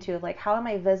speaking to, like how am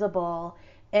I visible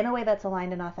in a way that's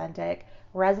aligned and authentic,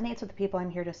 resonates with the people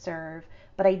I'm here to serve,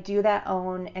 but I do that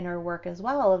own inner work as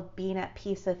well of being at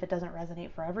peace if it doesn't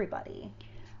resonate for everybody.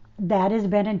 That has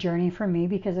been a journey for me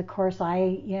because of course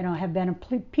I, have been a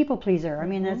people pleaser. I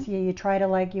mean, that's you try to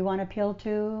like, you want to appeal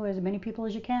to as many people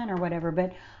as you can or whatever,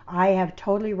 but I have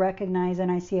totally recognized,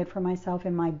 and I see it for myself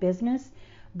in my business,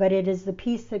 but it is the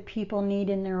piece that people need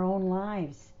in their own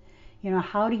lives.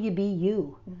 How do you be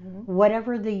you?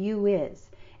 Whatever the you is.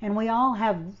 And we all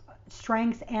have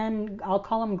strengths and I'll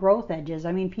call them growth edges.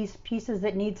 I mean, pieces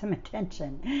that need some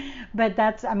attention. But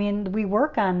we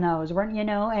work on those,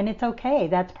 and it's okay.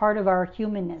 That's part of our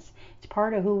humanness. It's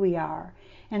part of who we are.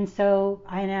 And so,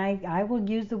 I will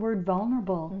use the word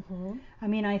vulnerable. I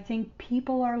mean, I think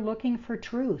people are looking for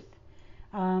truth.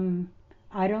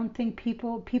 I don't think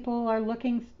people are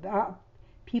looking,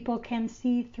 people can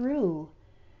see through,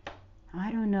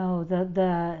 I don't know,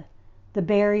 the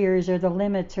barriers or the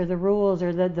limits or the rules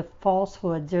or the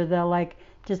falsehoods or the like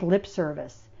just lip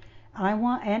service.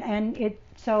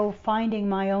 So finding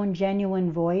my own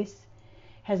genuine voice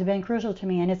has been crucial to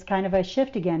me, and it's kind of a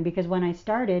shift again because when I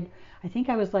started, I think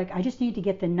I was like, I just need to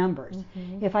get the numbers.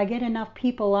 If I get enough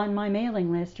people on my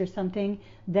mailing list or something,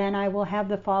 then I will have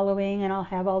the following and I'll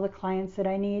have all the clients that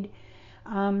I need.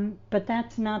 But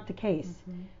that's not the case.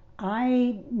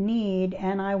 I need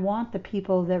and I want the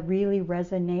people that really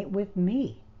resonate with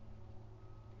me.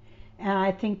 And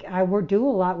I think I will do a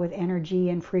lot with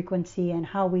energy and frequency and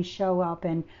how we show up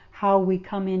and how we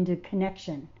come into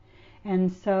connection.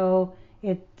 And so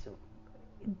if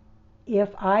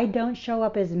I don't show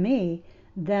up as me,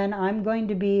 then I'm going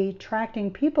to be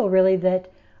attracting people really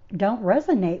that don't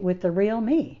resonate with the real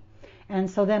me. And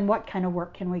so then what kind of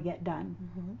work can we get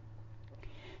done?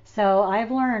 So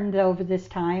I've learned over this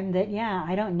time that,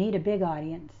 I don't need a big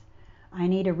audience. I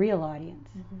need a real audience.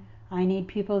 I need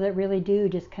people that really do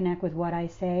just connect with what I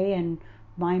say and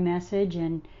my message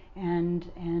and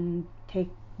take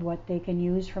what they can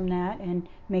use from that and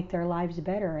make their lives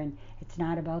better. And it's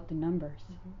not about the numbers.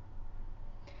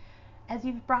 as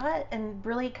you've brought and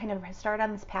really kind of started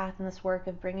on this path and this work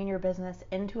of bringing your business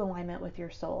into alignment with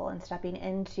your soul and stepping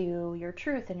into your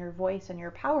truth and your voice and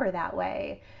your power that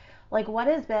way, like what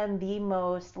has been the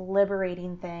most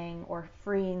liberating thing or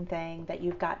freeing thing that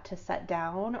you've got to set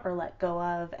down or let go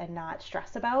of and not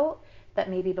stress about, that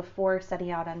maybe before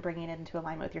setting out on bringing it into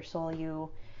alignment with your soul you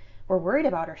were worried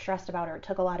about or stressed about, or it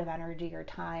took a lot of energy or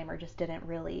time, or just didn't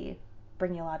really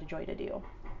bring you a lot of joy to do?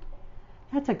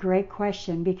 That's a great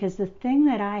question, because the thing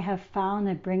that I have found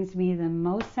that brings me the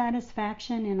most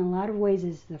satisfaction in a lot of ways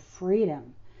is the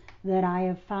freedom that I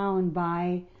have found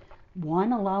by,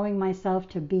 one, allowing myself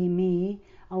to be me,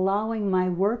 allowing my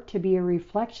work to be a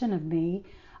reflection of me,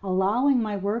 allowing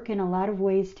my work in a lot of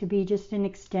ways to be just an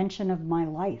extension of my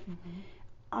life.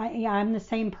 I'm the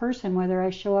same person whether I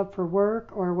show up for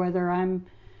work or whether I'm,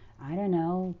 I don't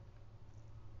know,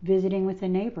 visiting with a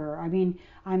neighbor. I mean,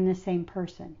 I'm the same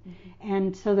person.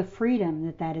 And so the freedom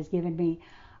that that has given me,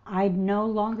 I no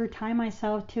longer tie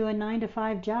myself to a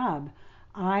 9-to-5 job.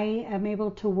 I am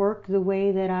able to work the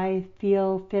way that I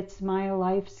feel fits my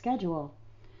life schedule.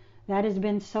 That has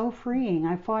been so freeing.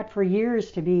 I fought for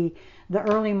years to be the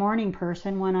early morning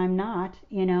person when I'm not,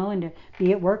 and to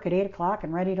be at work at 8 o'clock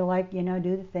and ready to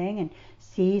do the thing and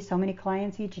see so many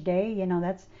clients each day.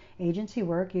 That's agency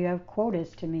work. You have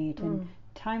quotas to meet and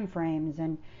time frames,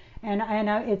 and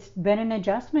it's been an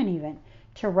adjustment even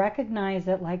to recognize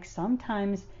that, like,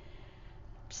 sometimes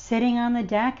sitting on the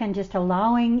deck and just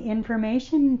allowing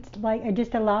information, like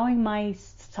just allowing my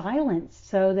silence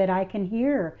so that I can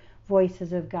hear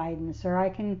voices of guidance, or I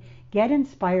can get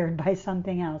inspired by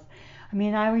something else. I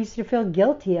mean, I used to feel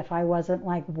guilty if I wasn't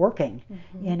like working,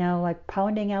 like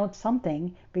pounding out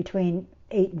something between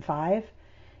 8 and 5.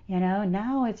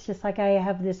 Now it's just like I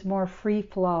have this more free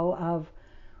flow of,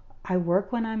 I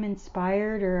work when I'm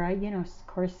inspired, or I, of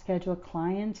course, schedule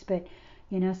clients, but,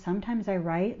 sometimes I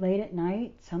write late at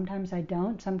night, sometimes I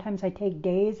don't, sometimes I take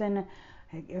days, and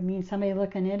I mean, somebody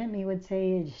looking in at me would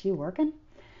say, is she working?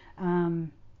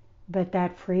 But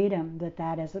that freedom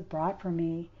that has brought for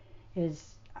me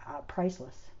is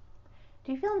priceless.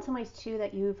 Do you feel in some ways too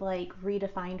that you've like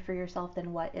redefined for yourself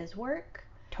then what is work?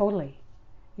 Totally.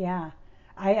 Yeah.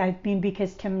 I mean,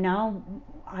 because Tim, now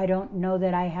I don't know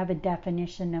that I have a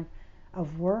definition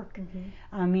of work.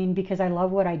 I mean, because I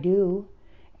love what I do,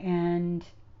 and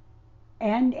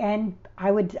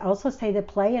I would also say that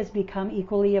play has become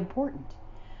equally important.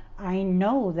 I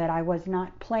know that I was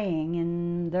not playing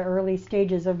in the early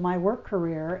stages of my work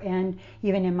career, and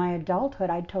even in my adulthood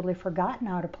I'd totally forgotten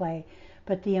how to play.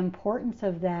 But the importance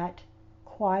of that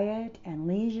quiet and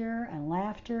leisure and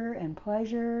laughter and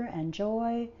pleasure and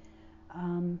joy,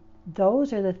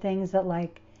 those are the things that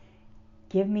like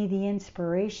give me the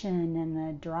inspiration and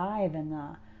the drive and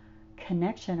the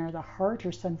connection, or the heart,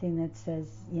 or something that says,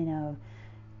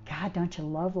 God, don't you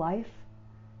love life?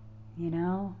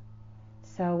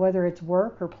 So whether it's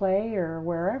work or play or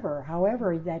wherever,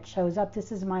 however that shows up,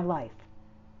 this is my life.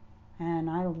 And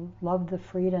I love the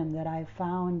freedom that I've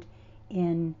found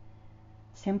in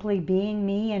simply being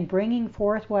me and bringing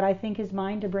forth what I think is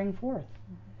mine to bring forth.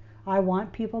 I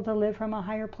want people to live from a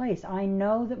higher place. I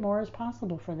know that more is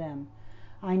possible for them.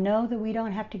 I know that we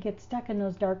don't have to get stuck in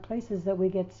those dark places that we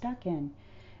get stuck in.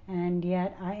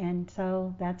 And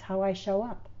so that's how I show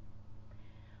up.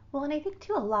 Well, and I think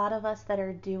too, a lot of us that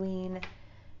are doing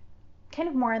kind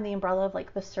of more in the umbrella of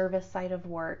like the service side of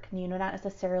work, not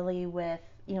necessarily with,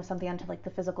 something onto like the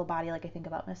physical body, like I think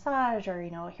about massage or, a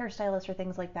hairstylist or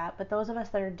things like that. But those of us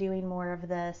that are doing more of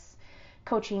this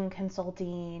coaching,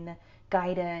 consulting,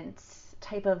 guidance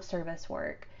type of service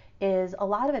work, is a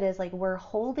lot of it is like we're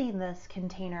holding this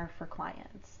container for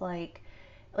clients. Like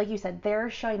you said, they're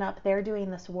showing up, they're doing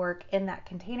this work in that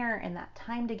container, in that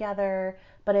time together,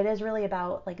 but it is really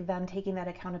about like them taking that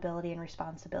accountability and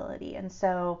responsibility. And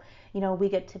so, we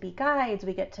get to be guides,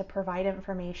 we get to provide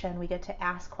information, we get to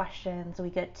ask questions, we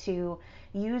get to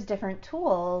use different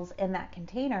tools in that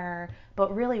container,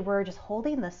 but really we're just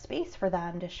holding the space for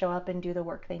them to show up and do the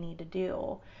work they need to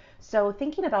do. So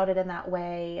thinking about it in that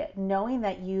way, knowing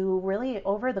that you really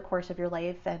over the course of your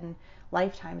life and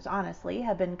lifetimes, honestly,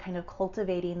 have been kind of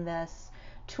cultivating this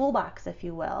toolbox, if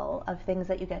you will, of things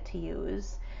that you get to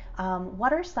use.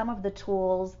 What are some of the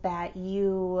tools that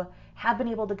you have been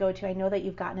able to go to? I know that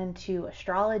you've gotten into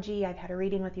astrology. I've had a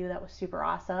reading with you that was super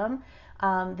awesome.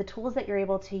 The tools that you're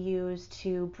able to use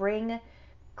to bring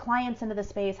clients into the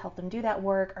space, help them do that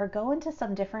work, or go into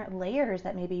some different layers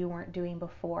that maybe you weren't doing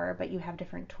before, but you have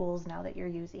different tools now that you're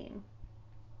using.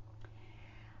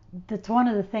 That's one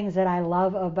of the things that I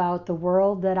love about the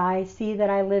world that I see, that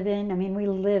I live in. I mean, we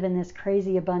live in this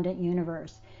crazy abundant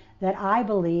universe that I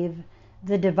believe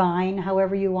the divine,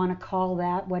 however you want to call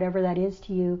that, whatever that is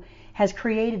to you, has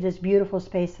created this beautiful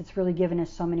space that's really given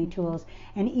us so many tools.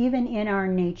 And even in our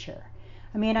nature,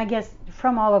 I mean, I guess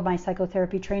from all of my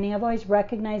psychotherapy training, I've always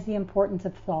recognized the importance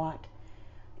of thought,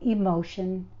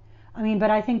 emotion. I mean, but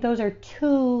I think those are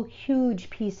two huge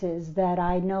pieces that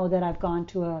I know that I've gone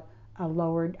to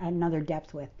another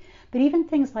depth with. But even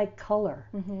things like color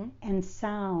and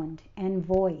sound and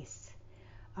voice,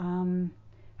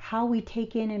 how we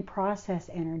take in and process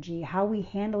energy, how we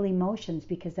handle emotions,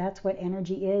 because that's what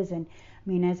energy is. And I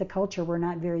mean, as a culture, we're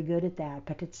not very good at that,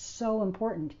 but it's so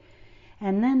important.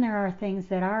 And then there are things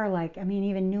that are like, I mean,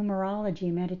 even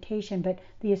numerology, meditation, but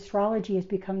the astrology has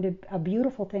become a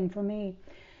beautiful thing for me.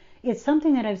 It's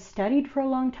something that I've studied for a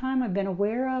long time. I've been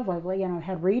aware of. I've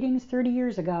had readings 30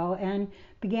 years ago and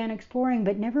began exploring,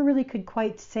 but never really could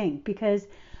quite sink, because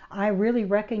I really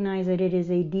recognize that it is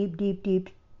a deep, deep,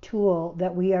 deep tool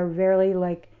that we are very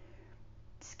like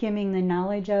skimming the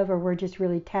knowledge of, or we're just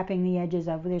really tapping the edges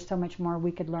of. There's so much more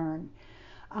we could learn.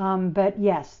 But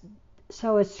yes,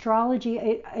 so astrology,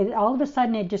 it all of a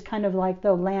sudden it just kind of like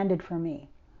though landed for me,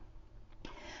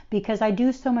 because I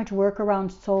do so much work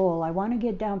around soul. I want to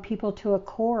get down people to a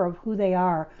core of who they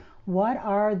are. What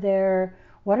are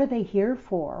they here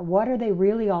for? What are they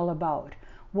really all about?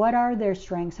 What are their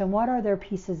strengths, and what are their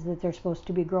pieces that they're supposed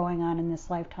to be growing on in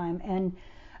this lifetime? And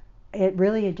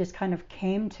it just kind of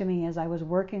came to me as I was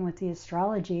working with the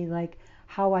astrology, like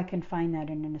how I can find that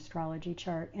in an astrology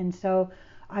chart. And so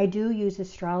I do use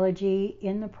astrology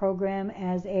in the program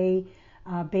as a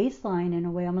baseline, in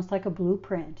a way, almost like a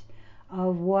blueprint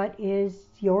of what is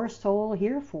your soul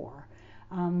here for.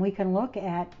 We can look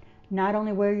at not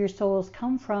only where your soul has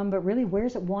come from, but really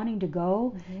where's it wanting to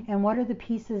go, and what are the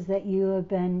pieces that you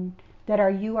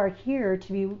are here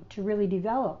to really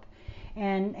develop.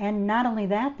 And not only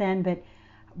that then, but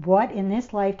what in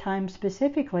this lifetime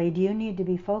specifically do you need to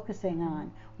be focusing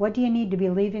on? What do you need to be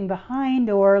leaving behind,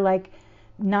 or like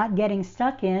not getting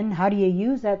stuck in? How do you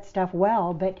use that stuff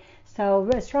well? But so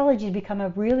astrology has become a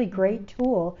really great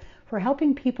tool for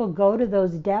helping people go to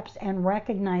those depths and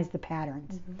recognize the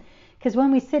patterns. Because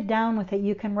when we sit down with it,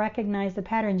 you can recognize the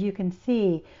patterns. You can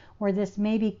see where this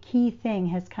maybe key thing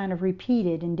has kind of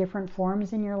repeated in different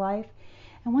forms in your life.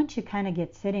 And once you kind of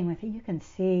get sitting with it, you can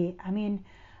see, I mean,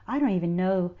 I don't even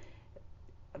know,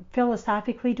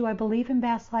 philosophically, do I believe in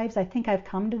past lives? I think I've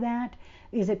come to that.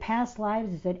 Is it past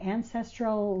lives? Is it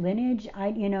ancestral lineage?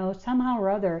 Somehow or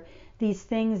other, these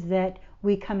things that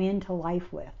we come into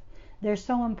life with, they're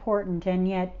so important, and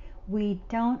yet we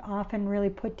don't often really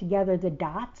put together the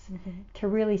dots to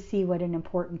really see what an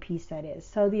important piece that is.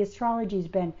 So the astrology has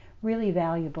been really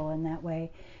valuable in that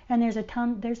way. And there's a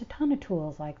ton of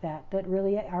tools like that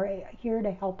really are here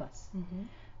to help us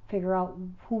figure out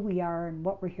who we are and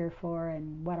what we're here for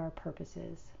and what our purpose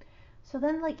is. So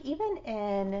then, like, even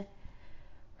in,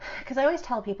 because I always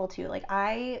tell people too, like,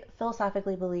 I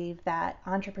philosophically believe that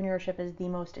entrepreneurship is the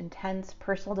most intense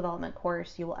personal development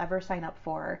course you will ever sign up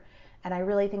for. And I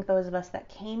really think those of us that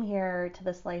came here to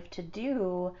this life to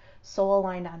do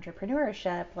soul-aligned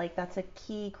entrepreneurship, like, that's a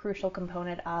key, crucial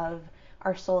component of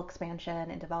our soul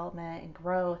expansion and development and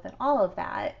growth and all of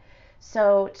that.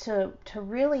 So to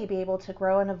really be able to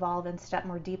grow and evolve and step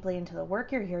more deeply into the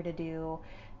work you're here to do,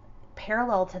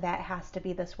 parallel to that has to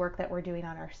be this work that we're doing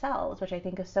on ourselves, which I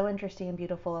think is so interesting and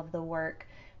beautiful of the work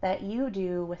that you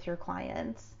do with your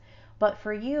clients. But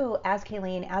for you, as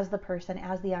Kailean, as the person,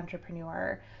 as the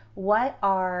entrepreneur, what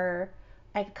are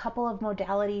a couple of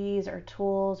modalities or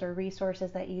tools or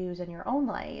resources that you use in your own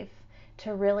life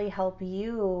to really help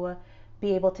you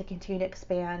be able to continue to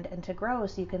expand and to grow,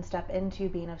 so you can step into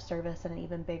being of service in an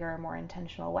even bigger, more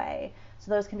intentional way? So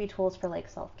those can be tools for like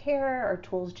self-care, or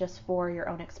tools just for your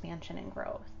own expansion and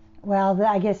growth. Well,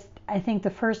 I think the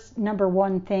first number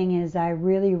one thing is I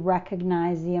really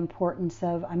recognize the importance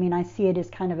of, I see it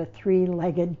as kind of a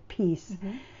three-legged piece,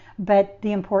 but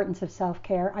the importance of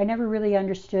self-care. I never really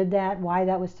understood that, why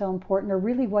that was so important, or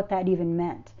really what that even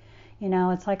meant.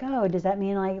 It's like, oh, does that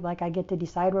mean like I get to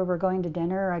decide where we're going to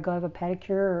dinner, or I go have a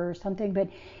pedicure or something? But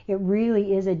it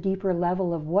really is a deeper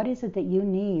level of what is it that you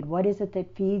need? What is it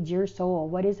that feeds your soul?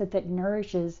 What is it that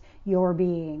nourishes your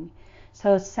being?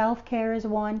 So self-care is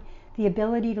one, the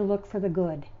ability to look for the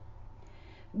good.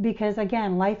 Because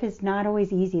again, life is not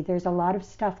always easy. There's a lot of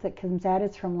stuff that comes at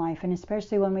us from life, and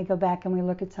especially when we go back and we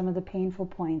look at some of the painful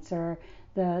points or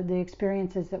the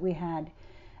experiences that we had.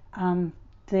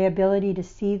 The ability to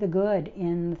see the good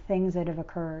in the things that have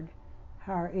occurred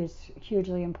is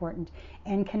hugely important.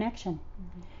 And connection.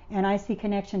 And I see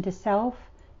connection to self,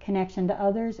 connection to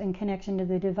others, and connection to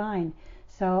the divine.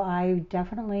 So I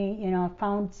definitely,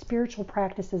 found spiritual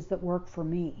practices that work for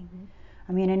me. Mm-hmm.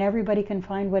 I mean, and everybody can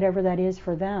find whatever that is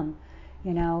for them.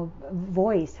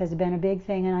 Voice has been a big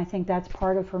thing, and I think that's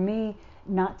part of, for me,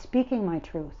 not speaking my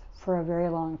truth for a very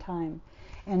long time.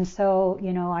 And so,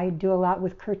 I do a lot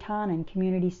with kirtan and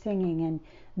community singing, and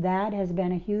that has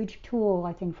been a huge tool,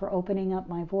 I think, for opening up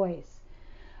my voice.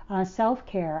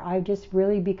 Self-care, I've just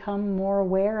really become more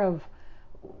aware of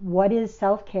what is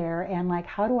self-care and like,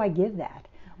 how do I give that?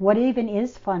 What even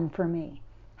is fun for me?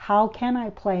 How can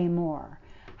I play more?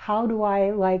 How do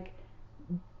I like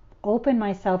open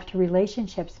myself to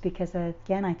relationships? Because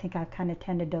again, I think I've kind of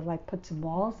tended to like put some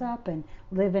walls up and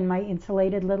live in my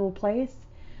insulated little place.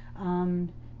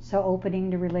 So opening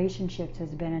to relationships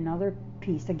has been another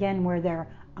piece, again, where they're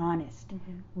honest,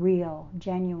 mm-hmm. real,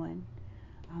 genuine,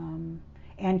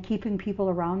 and keeping people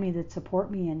around me that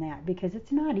support me in that, because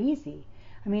it's not easy.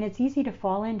 I mean, it's easy to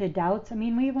fall into doubts. I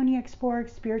mean, when you explore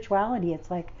spirituality,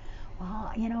 it's like,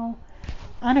 well,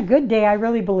 on a good day, I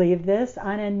really believe this.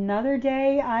 On another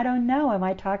day, I don't know. Am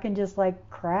I talking just like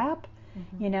crap?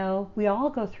 Mm-hmm. We all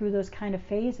go through those kind of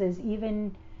phases,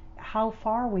 even how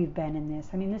far we've been in this.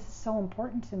 I mean, this is so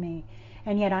important to me.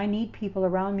 And yet I need people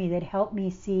around me that help me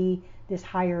see this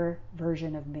higher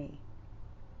version of me.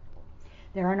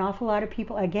 There are an awful lot of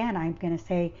people, again, I'm going to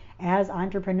say, as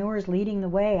entrepreneurs leading the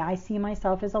way, I see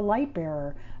myself as a light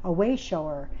bearer, a way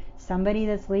shower, somebody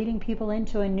that's leading people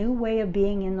into a new way of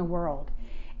being in the world.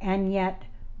 And yet,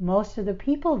 most of the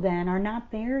people then are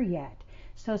not there yet.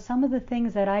 So some of the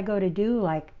things that I go to do,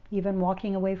 like even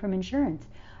walking away from insurance,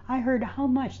 I heard how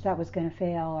much that was going to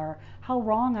fail, or how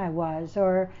wrong I was,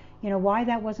 or why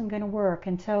that wasn't going to work.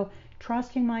 And so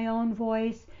trusting my own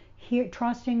voice,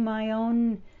 trusting my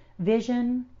own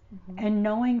vision, mm-hmm. and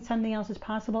knowing something else is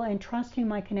possible, and trusting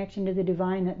my connection to the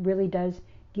divine that really does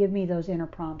give me those inner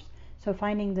prompts. So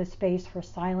finding the space for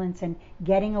silence and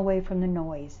getting away from the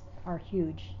noise are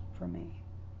huge for me.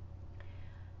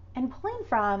 And pulling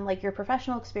from like your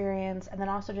professional experience, and then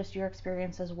also just your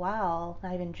experience as well,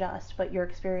 not even just, but your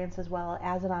experience as well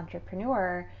as an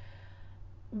entrepreneur,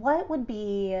 what would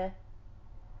be,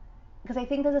 because I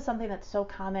think this is something that's so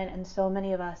common and so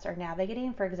many of us are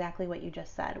navigating for exactly what you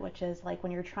just said, which is like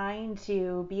when you're trying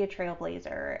to be a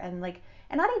trailblazer and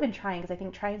not even trying, because I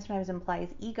think trying sometimes implies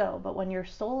ego, but when your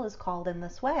soul is called in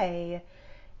this way,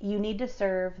 you need to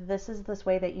serve, this is this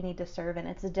way that you need to serve, and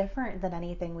it's different than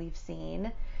anything we've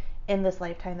seen in this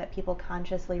lifetime that people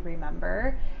consciously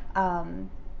remember. I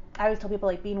always tell people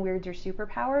like being weird's your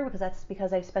superpower,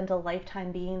 because I've spent a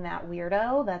lifetime being that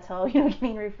weirdo. That's how,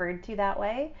 getting referred to that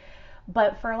way.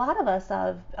 But for a lot of us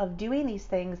of doing these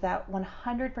things that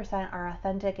 100% are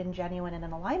authentic and genuine and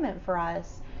in alignment for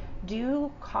us,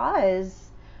 do cause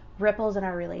ripples in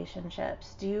our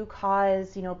relationships, do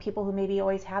cause, people who maybe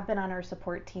always have been on our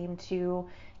support team to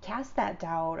cast that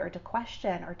doubt or to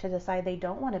question or to decide they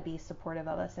don't want to be supportive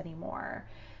of us anymore.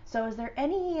 So is there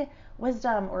any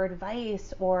wisdom or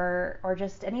advice or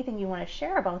just anything you want to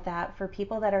share about that for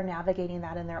people that are navigating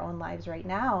that in their own lives right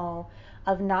now,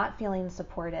 of not feeling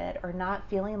supported or not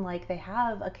feeling like they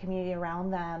have a community around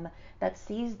them that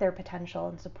sees their potential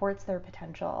and supports their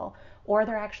potential, or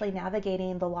they're actually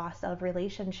navigating the loss of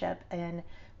relationship, and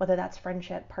whether that's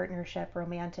friendship, partnership,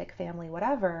 romantic, family,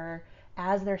 whatever,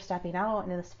 as they're stepping out in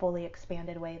this fully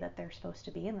expanded way that they're supposed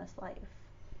to be in this life?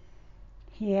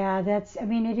 Yeah,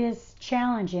 it is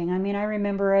challenging. I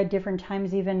remember at different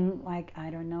times even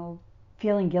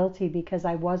feeling guilty because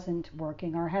I wasn't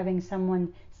working, or having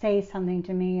someone say something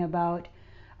to me about,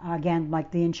 again,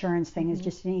 like the insurance thing, mm-hmm. is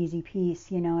just an easy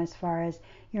piece, as far as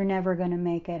you're never going to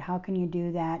make it. How can you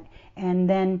do that? And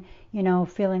then,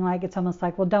 feeling like it's almost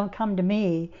like, well, don't come to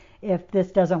me if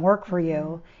this doesn't work for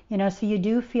you. Mm-hmm. So you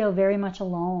do feel very much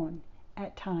alone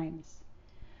at times.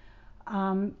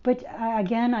 But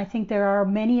again, I think there are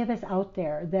many of us out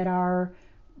there that are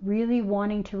really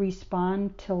wanting to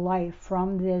respond to life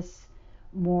from this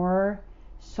more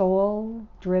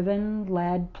soul-driven,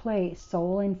 led place,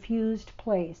 soul-infused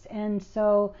place. And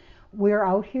so we're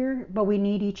out here, but we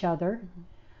need each other.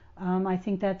 Mm-hmm. I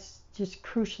think that's just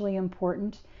crucially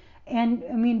important.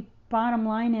 And bottom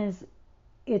line is,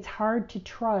 it's hard to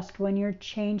trust when you're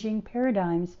changing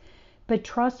paradigms, but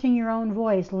trusting your own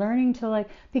voice, learning to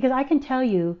because I can tell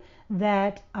you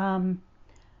that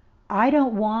I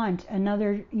don't want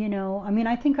another,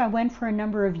 I think I went for a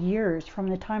number of years from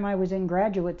the time I was in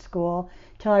graduate school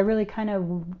till I really kind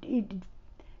of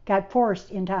got forced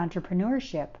into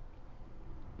entrepreneurship,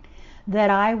 that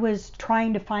I was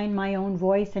trying to find my own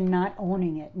voice and not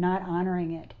owning it, not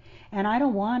honoring it. And I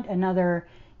don't want another,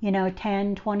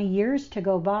 10, 20 years to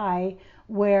go by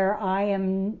where I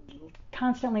am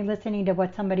constantly listening to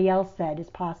what somebody else said is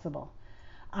possible.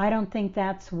 I don't think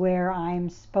that's where I'm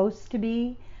supposed to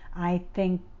be. I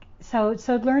think so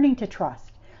learning to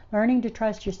trust. Learning to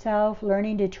trust yourself,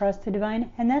 learning to trust the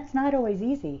divine, and that's not always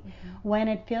easy. When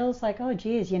it feels like, oh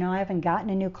geez, I haven't gotten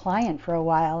a new client for a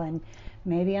while, and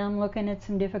maybe I'm looking at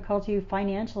some difficulty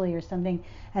financially or something,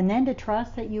 and then to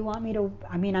trust that you want me to,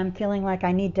 I'm feeling like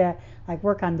I need to like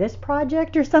work on this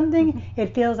project or something.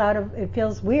 It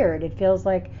feels weird. It feels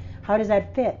like, how does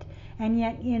that fit? And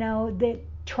yet, that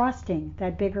trusting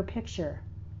that bigger picture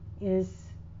is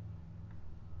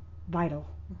vital.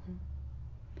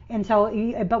 And so,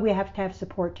 but we have to have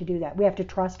support to do that. We have to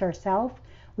trust ourselves.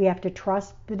 We have to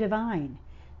trust the divine.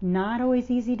 Not always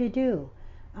easy to do.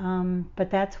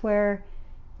 But that's where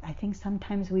I think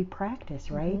sometimes we practice,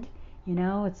 right?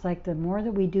 It's like the more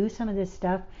that we do some of this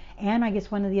stuff, and I guess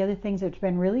one of the other things that's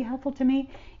been really helpful to me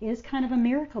is kind of a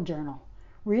miracle journal.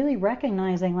 Really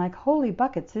recognizing, like, holy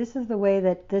buckets, this is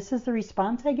the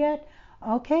response I get.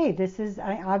 Okay,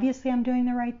 obviously I'm doing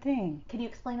the right thing. Can you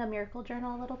explain a miracle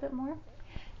journal a little bit more?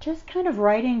 Just kind of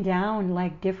writing down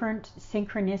like different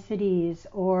synchronicities,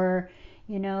 or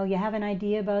you have an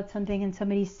idea about something and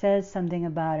somebody says something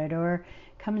about it, or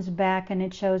comes back and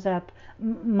it shows up.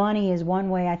 Money is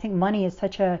one way. I think money is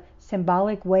such a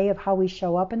symbolic way of how we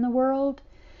show up in the world.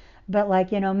 But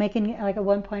like, making, like at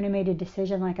one point I made a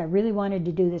decision, like I really wanted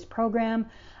to do this program.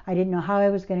 I didn't know how I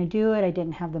was going to do it. I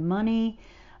didn't have the money.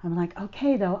 I'm like,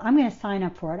 okay, though, I'm going to sign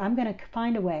up for it. I'm going to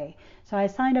find a way. So I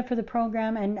signed up for the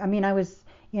program, and I was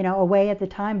away at the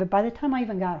time, but by the time I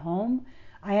even got home,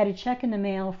 I had a check in the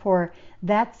mail for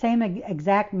that same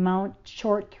exact amount,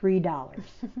 short $3.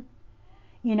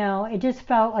 It just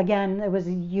felt, again, it was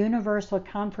a universal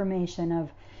confirmation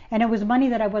of, and it was money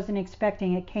that I wasn't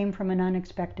expecting. It came from an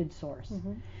unexpected source,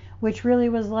 which really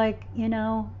was like,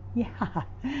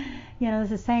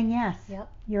 this is saying, yes,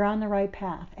 you're on the right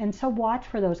path. And so watch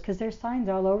for those, because there's signs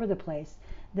all over the place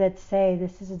that say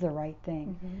this is the right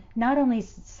thing. Not only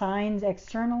signs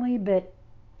externally, but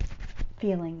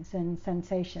feelings and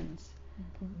sensations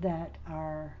that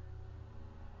are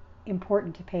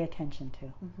important to pay attention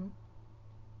to.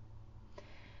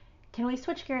 Can we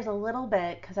switch gears a little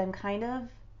bit, because I'm kind of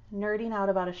nerding out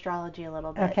about astrology a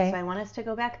little bit. Okay. So I want us to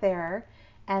go back there,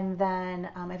 and then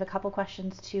I have a couple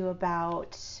questions too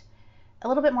about a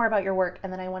little bit more about your work,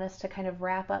 and then I want us to kind of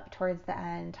wrap up towards the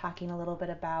end talking a little bit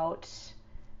about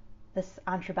this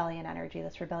entrebellion energy,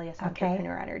 this rebellious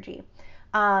entrepreneur energy.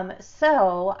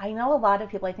 So I know a lot of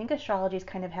people, I think astrology is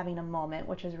kind of having a moment,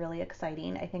 which is really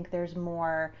exciting. I think there's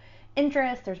more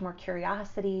interest, there's more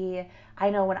curiosity. I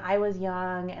know when I was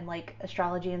young and like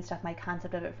astrology and stuff, my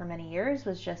concept of it for many years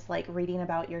was just like reading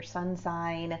about your sun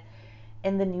sign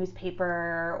in the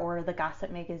newspaper or the gossip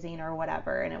magazine or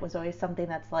whatever. And it was always something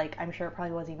that's like, I'm sure it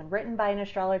probably wasn't even written by an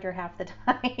astrologer half the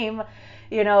time.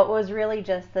 It was really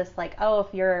just this like, oh,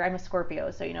 I'm a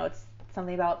Scorpio, so it's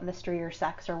something about mystery or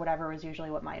sex or whatever was usually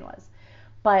what mine was.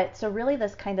 But so really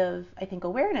this kind of, I think,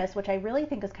 awareness, which I really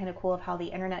think is kind of cool, of how the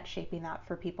internet's shaping that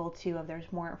for people too, of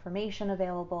there's more information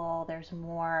available, there's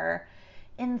more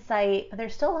insight.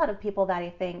 There's still a lot of people that I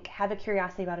think have a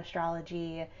curiosity about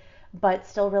astrology, but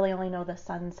still really only know the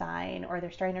sun sign, or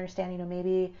they're starting to understand,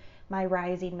 maybe my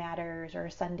rising matters, or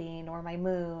ascending, or my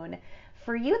moon.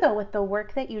 For you though, with the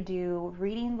work that you do,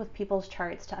 reading with people's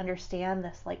charts to understand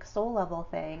this like soul level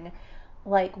thing,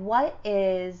 like what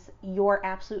is your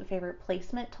absolute favorite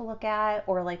placement to look at,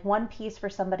 or like one piece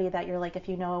for somebody that you're like, if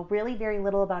you know really very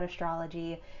little about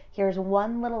astrology, here's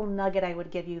one little nugget I would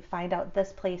give you, find out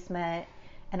this placement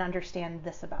and understand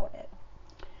this about it?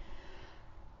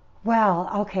 Well,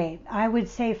 okay. I would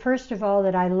say, first of all,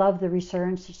 that I love the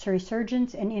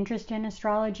resurgence and interest in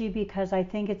astrology, because I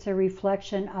think it's a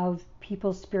reflection of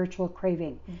people's spiritual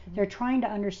craving. They're trying to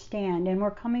understand, and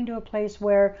we're coming to a place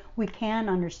where we can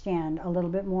understand a little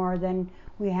bit more than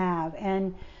we have.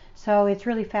 And so it's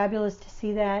really fabulous to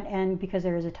see that, and because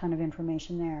there is a ton of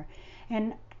information there.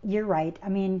 And you're right.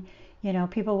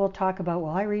 People will talk about,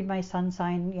 well, I read my sun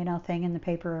sign, thing in the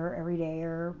paper every day,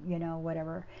 or,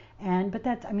 whatever. But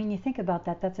that's, you think about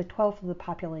that, that's a 12th of the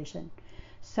population.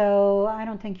 So I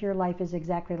don't think your life is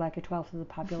exactly like a 12th of the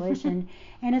population.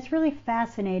 And it's really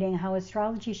fascinating how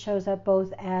astrology shows up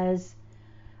both as,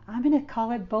 I'm going to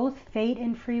call it both fate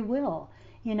and free will.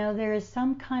 There is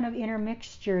some kind of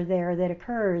intermixture there that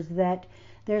occurs, that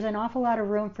there's an awful lot of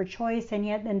room for choice,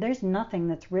 and there's nothing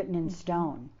that's written in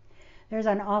stone. There's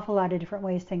an awful lot of different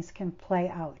ways things can play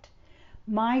out.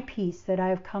 My piece that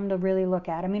I've come to really look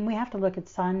at, we have to look at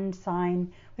sun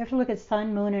sign, we have to look at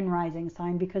sun, moon, and rising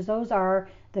sign, because those are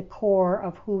the core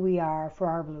of who we are for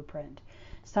our blueprint.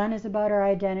 Sun is about our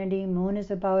identity, moon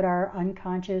is about our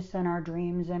unconscious and our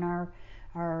dreams and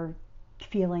our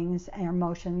feelings and our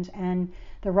emotions, and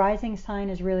the rising sign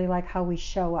is really like how we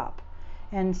show up.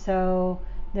 And so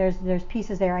there's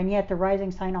pieces there, and yet the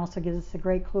rising sign also gives us a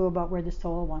great clue about where the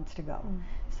soul wants to go.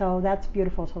 So that's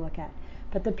beautiful to look at.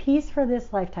 But the piece for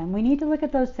this lifetime, we need to look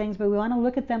at those things, but we want to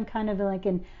look at them kind of like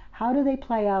in how do they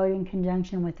play out in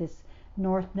conjunction with this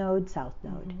north node, south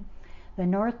node. The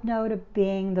north node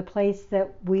being the place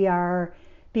that we are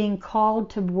being called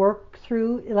to work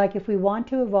through. Like if we want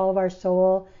to evolve our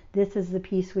soul, this is the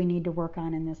piece we need to work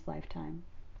on in this lifetime.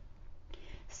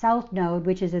 South node,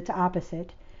 which is its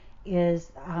opposite,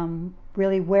 is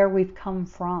really where we've come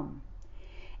from.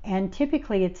 And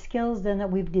typically it's skills then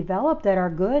that we've developed that are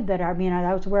good, that are,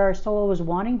 that was where our soul was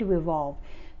wanting to evolve.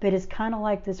 But it's kind of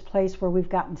like this place where we've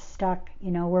gotten stuck,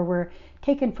 where we're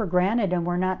taken for granted and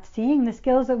we're not seeing the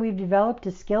skills that we've developed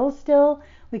as skills still.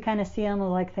 We kind of see them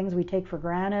like things we take for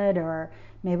granted, or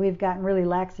maybe we've gotten really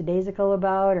lackadaisical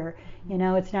about, or,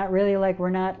 it's not really like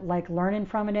we're not like learning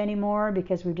from it anymore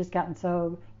because we've just gotten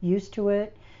so used to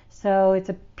it. So it's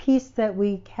a piece that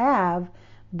we have,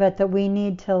 but that we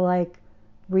need to like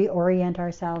reorient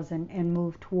ourselves and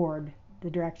move toward the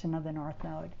direction of the north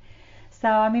node.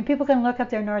 So, people can look up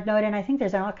their north node, and I think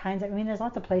there's all kinds of, there's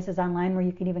lots of places online where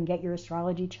you can even get your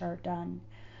astrology chart done.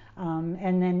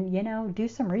 And then, do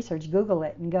some research, Google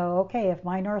it, and go, okay, if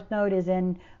my north node is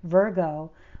in Virgo,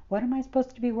 what am I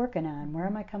supposed to be working on? Where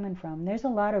am I coming from? There's a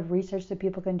lot of research that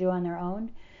people can do on their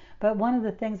own. But one of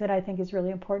the things that I think is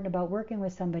really important about working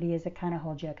with somebody is it kind of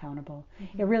holds you accountable.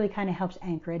 It really kind of helps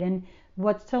anchor it. And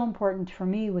what's so important for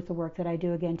me with the work that I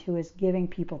do, again, too, is giving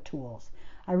people tools.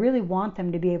 I really want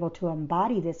them to be able to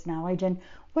embody this knowledge. And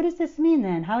what does this mean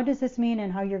then? How does this mean,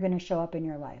 and how you're going to show up in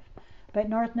your life? But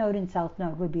North Node and South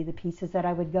Node would be the pieces that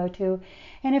I would go to.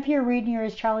 And if you're reading your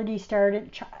astrology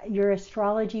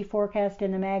forecast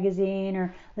in the magazine,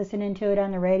 or listening to it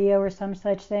on the radio or some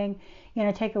such thing,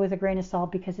 take it with a grain of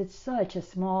salt, because it's such a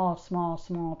small, small,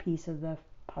 small piece of the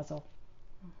puzzle.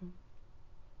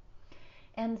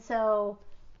 And so,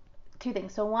 two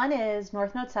things. So one is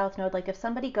North Node, South Node. Like if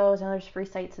somebody goes, and there's free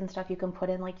sites and stuff, you can put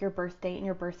in like your birth date and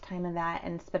your birth time and that,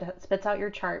 and spits out your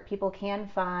chart. People can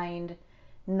find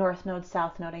North Node,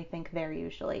 South Node, I think, there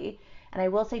usually. And I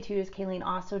will say too, is Kailean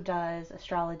also does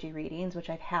astrology readings, which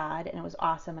I've had, and it was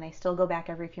awesome. And I still go back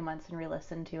every few months and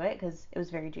re-listen to it because it was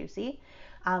very juicy.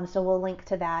 So we'll link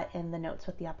to that in the notes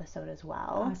with the episode as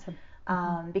well.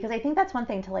 Awesome. Because I think that's one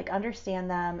thing to like understand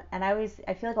them. And I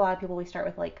feel like a lot of people, we start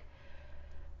with like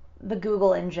the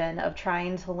Google engine of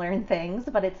trying to learn things,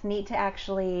 but it's neat to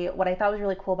actually, what I thought was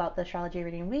really cool about the astrology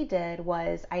reading we did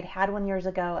was I'd had one years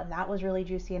ago, and that was really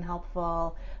juicy and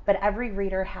helpful, but every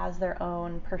reader has their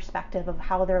own perspective of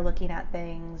how they're looking at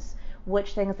things,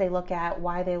 which things they look at,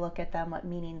 why they look at them, what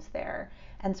meaning's there.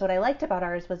 And so what I liked about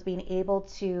ours was being able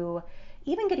to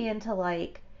even get into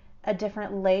like a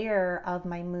different layer of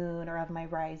my moon, or of my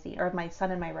rising, or of my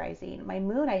sun and my rising. My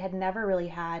moon, I had never really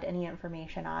had any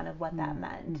information on of what that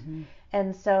meant.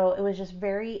 And so it was just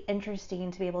very interesting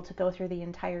to be able to go through the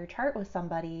entire chart with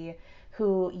somebody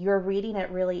who you're reading it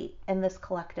really in this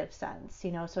collective sense,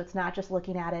 so it's not just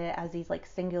looking at it as these like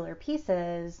singular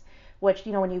pieces, which,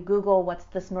 when you Google what's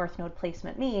this North Node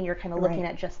placement mean, you're kind of looking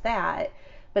at just that.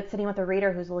 But sitting with a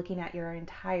reader who's looking at your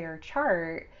entire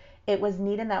chart, it was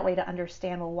neat in that way to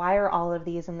understand, well, why are all of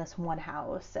these in this one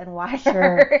house, and why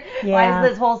why is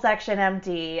this whole section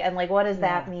empty, and like what does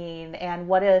that mean, and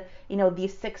what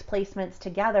these 6 placements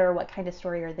together, what kind of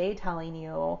story are they telling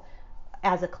you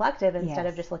as a collective instead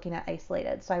of just looking at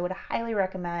isolated. So I would highly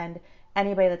recommend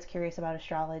anybody that's curious about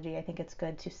astrology, I think it's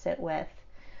good to sit with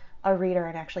a reader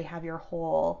and actually have your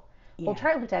whole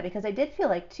chart looked at, because I did feel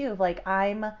like too, like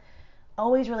I'm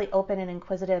always really open and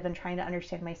inquisitive and trying to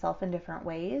understand myself in different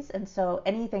ways. And so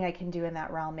anything I can do in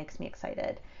that realm makes me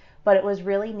excited. But it was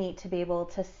really neat to be able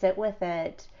to sit with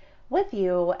it with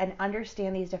you and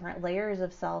understand these different layers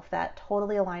of self that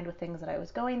totally aligned with things that I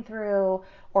was going through,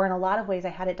 or in a lot of ways I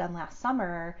had it done last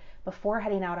summer before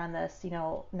heading out on this,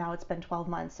 now it's been 12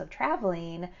 months of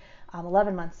traveling,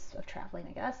 11 months of traveling,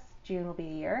 I guess. June will be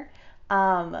a year.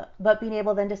 But being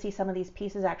able then to see some of these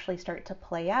pieces actually start to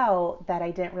play out that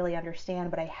I didn't really understand,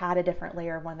 but I had a different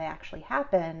layer when they actually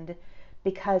happened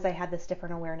because I had this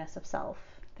different awareness of self.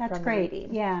 That's great.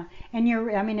 Yeah. And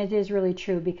it is really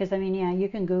true, because you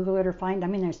can Google it or find,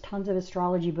 there's tons of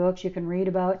astrology books you can read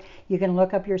about. You can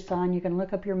look up your sun, you can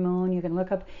look up your moon, you can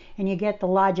look up, and you get the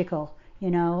logical,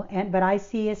 but I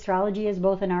see astrology as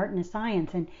both an art and a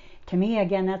science. And to me,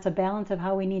 again, that's a balance of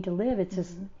how we need to live. It's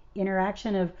this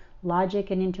interaction of logic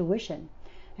and intuition.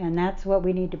 And that's what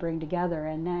we need to bring together,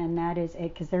 and that is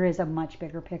it, because there is a much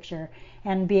bigger picture,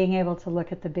 and being able to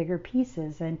look at the bigger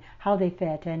pieces and how they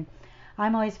fit. And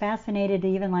I'm always fascinated,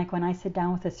 even like when I sit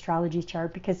down with astrology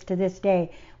chart, because to this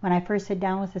day, when I first sit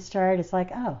down with this chart, it's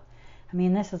like, oh, I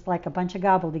mean, this is like a bunch of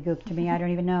gobbledygook to me. I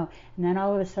don't even know. And then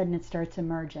all of a sudden it starts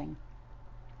emerging.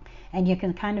 And you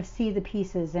can kind of see the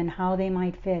pieces and how they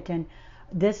might fit. And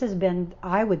this has been,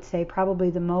 I would say,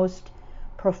 probably the most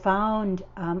profound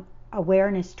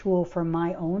awareness tool for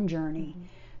my own journey,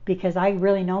 because I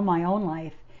really know my own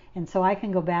life. And so I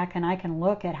can go back and I can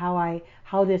look at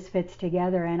how this fits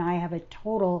together, and I have a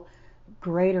total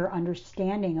greater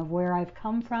understanding of where I've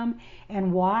come from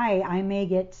and why I may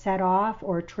get set off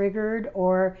or triggered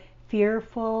or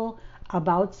fearful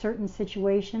about certain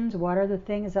situations. What are the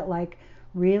things that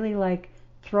really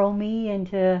throw me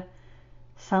into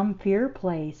some fear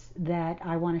place that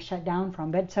I want to shut down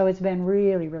from. But so it's been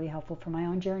really, really helpful for my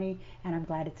own journey, and I'm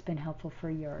glad it's been helpful for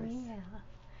yours. Yeah.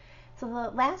 So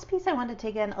the last piece I wanted to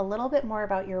dig in a little bit more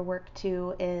about your work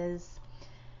too is,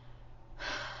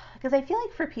 because I feel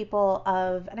like for people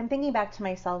and I'm thinking back to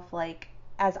myself, like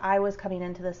as I was coming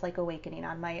into this awakening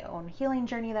on my own healing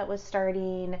journey that was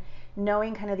starting,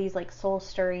 knowing kind of these soul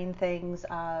stirring things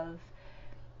of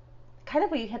kind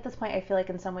of when you hit this point, I feel like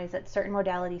in some ways that certain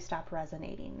modalities stop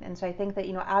resonating. And so I think that,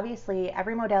 obviously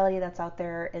every modality that's out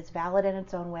there is valid in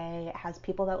its own way. It has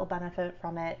people that will benefit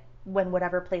from it when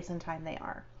whatever place and time they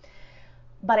are.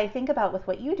 But I think about with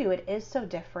what you do, it is so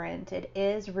different. It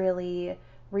is really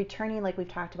returning, like we've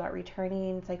talked about,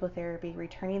 returning psychotherapy,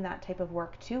 returning that type of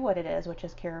work to what it is, which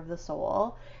is care of the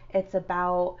soul. It's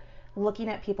about looking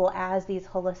at people as these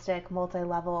holistic,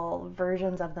 multi-level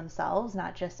versions of themselves,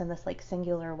 not just in this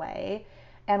singular way.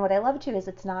 And what I love too is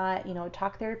it's not,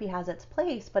 talk therapy has its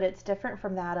place, but it's different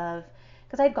from that of,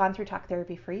 because I'd gone through talk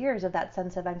therapy for years, of that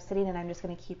sense of I'm sitting and I'm just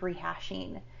going to keep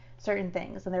rehashing certain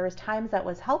things. And there was times that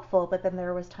was helpful, but then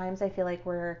there was times I feel like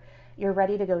where you're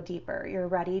ready to go deeper. You're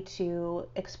ready to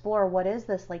explore what is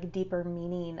this deeper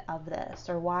meaning of this,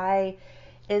 or why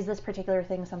is this particular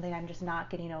thing something I'm just not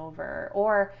getting over?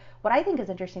 Or what I think is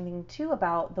interesting too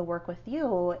about the work with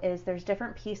you is there's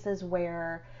different pieces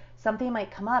where something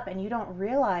might come up and you don't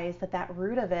realize that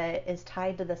root of it is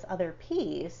tied to this other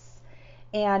piece.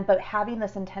 But having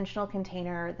this intentional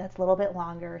container that's a little bit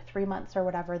longer, 3 months or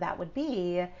whatever that would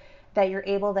be, that you're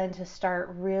able then to start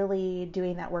really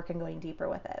doing that work and going deeper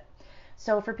with it.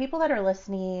 So for people that are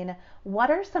listening, what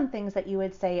are some things that you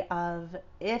would say of,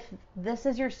 if this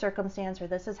is your circumstance or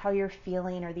this is how you're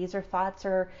feeling or these are thoughts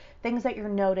or things that you're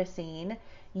noticing,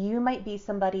 you might be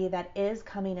somebody that is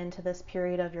coming into this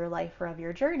period of your life or of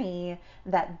your journey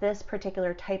that this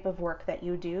particular type of work that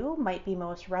you do might be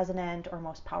most resonant or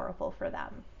most powerful for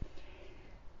them?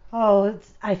 Oh,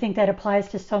 I think that applies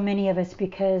to so many of us,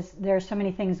 because there are so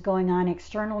many things going on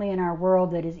externally in our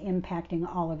world that is impacting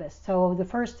all of us. So the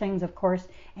first things, of course,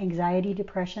 anxiety,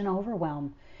 depression,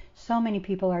 overwhelm. So many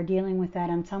people are dealing with that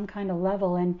on some kind of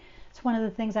level, and it's one of the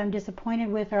things I'm disappointed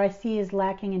with, or I see is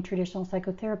lacking in traditional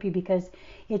psychotherapy, because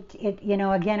it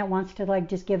again, it wants to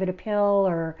just give it a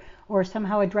pill or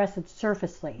somehow address it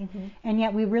surfacely. Mm-hmm. And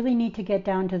yet we really need to get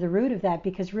down to the root of that,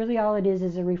 because really all it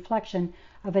is a reflection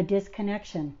of a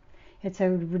disconnection. It's a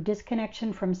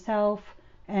disconnection from self,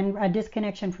 and a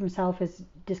disconnection from self is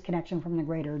disconnection from the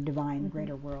greater divine, mm-hmm.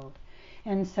 greater world.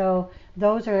 And so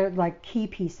those are key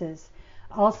pieces.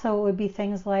 Also, it would be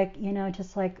things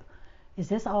is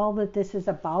this all that this is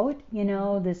about?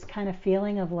 This kind of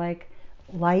feeling of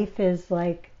life is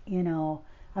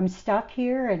I'm stuck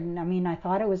here, and I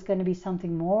thought it was going to be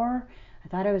something more. I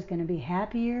thought I was going to be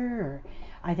happier. Or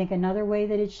I think another way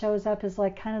that it shows up is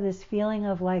kind of this feeling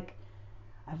of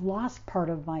I've lost part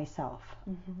of myself.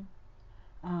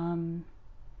 Mm-hmm.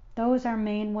 Those are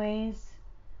main ways.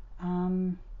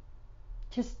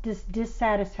 Just this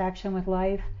dissatisfaction with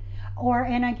life.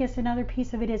 And I guess another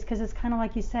piece of it is, because it's kind of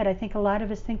like you said, I think a lot of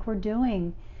us think we're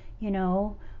doing,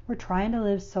 we're trying to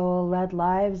live soul-led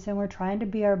lives, and we're trying to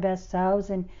be our best selves,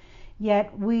 and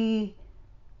yet we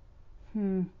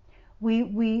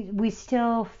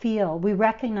still feel, we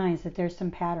recognize that there's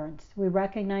some patterns. We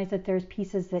recognize that there's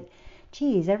pieces that,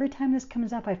 geez, every time this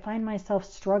comes up, I find myself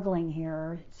struggling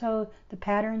here. So the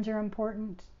patterns are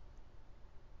important.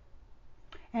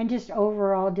 And just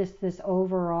this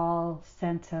overall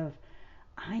sense of,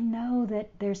 I know that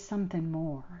there's something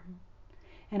more.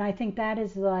 And I think that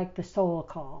is the soul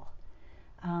call.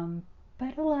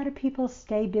 But a lot of people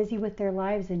stay busy with their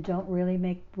lives and don't really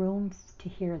make room to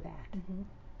hear that. Mm-hmm.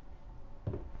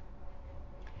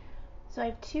 So I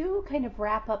have two kind of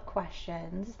wrap-up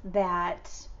questions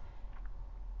that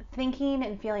thinking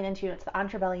and feeling into, it's the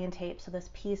Antrebellion tape, so this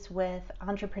piece with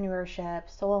entrepreneurship,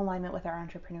 soul alignment with our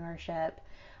entrepreneurship,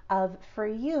 of for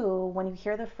you, when you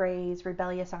hear the phrase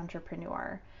rebellious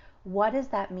entrepreneur, what does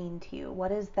that mean to you? What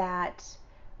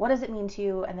does it mean to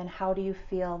you? And then how do you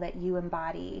feel that you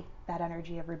embody that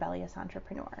energy of rebellious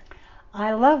entrepreneur?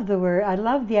 I love the word. I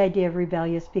love the idea of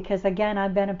rebellious because, again,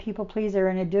 I've been a people pleaser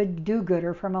and a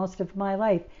do-gooder for most of my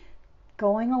life,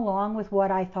 going along with what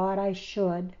I thought I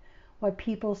should, what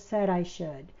people said I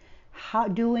should,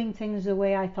 doing things the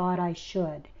way I thought I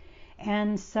should.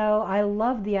 And so I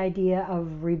love the idea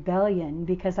of rebellion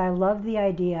because I love the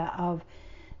idea of,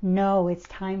 no, it's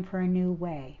time for a new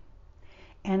way.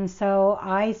 And so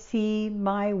I see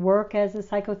my work as a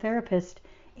psychotherapist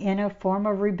in a form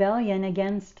of rebellion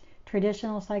against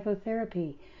traditional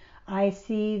psychotherapy. I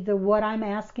see what I'm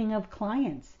asking of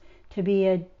clients to be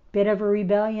a bit of a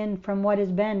rebellion from what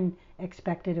has been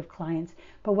expected of clients.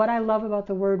 But what I love about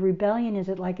the word rebellion is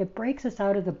it breaks us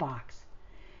out of the box.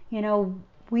 You know,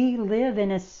 we live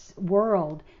in a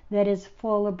world that is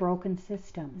full of broken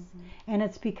systems. Mm-hmm. And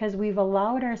it's because we've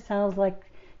allowed ourselves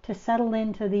to settle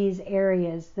into these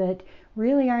areas that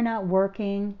really are not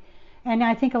working. And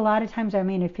I think a lot of times,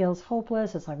 it feels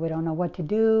hopeless. It's like we don't know what to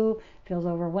do. It feels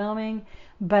overwhelming.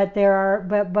 But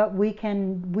we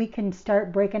can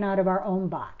start breaking out of our own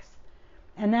box.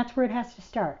 And that's where it has to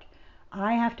start.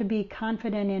 I have to be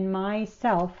confident in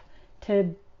myself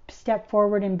to step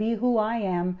forward and be who I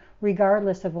am,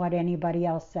 regardless of what anybody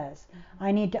else says. Mm-hmm.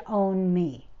 I need to own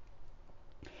me.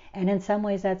 And in some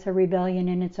ways that's a rebellion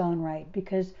in its own right,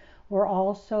 because we're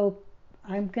all so,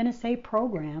 I'm going to say,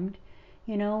 programmed.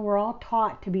 You know, we're all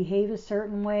taught to behave a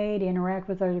certain way, to interact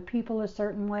with other people a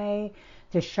certain way,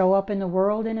 to show up in the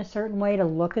world in a certain way, to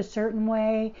look a certain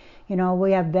way. You know,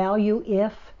 we have value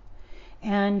if.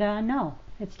 And no,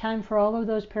 it's time for all of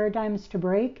those paradigms to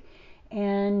break.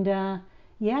 And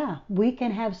we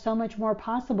can have so much more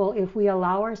possible if we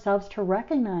allow ourselves to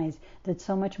recognize that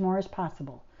so much more is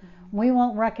possible. Mm-hmm. We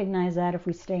won't recognize that if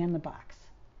we stay in the box.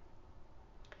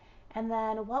 And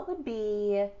then what would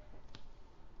be,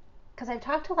 because I've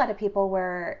talked to a lot of people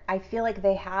where I feel like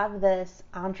they have this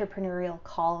entrepreneurial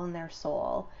call in their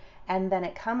soul, and then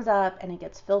it comes up and it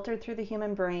gets filtered through the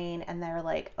human brain, and they're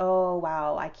like, oh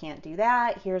wow, I can't do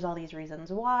that. Here's all these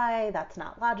reasons why. That's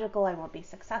not logical. I won't be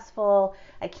successful.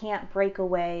 I can't break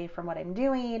away from what I'm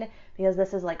doing because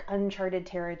this is like uncharted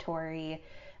territory.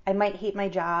 I might hate my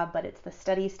job, but it's the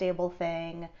steady, stable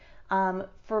thing.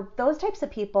 For those types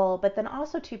of people, but then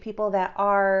also to people that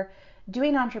are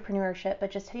doing entrepreneurship,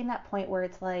 but just hitting that point where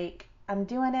it's like, I'm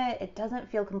doing it, it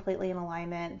doesn't feel completely in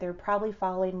alignment. They're probably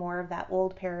following more of that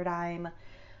old paradigm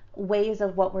ways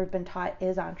of what we've been taught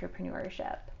is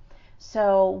entrepreneurship.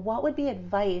 So what would be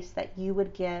advice that you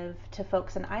would give to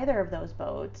folks in either of those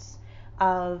boats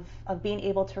of being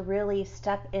able to really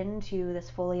step into this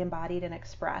fully embodied and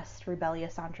expressed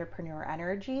rebellious entrepreneur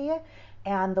energy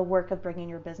and the work of bringing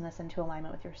your business into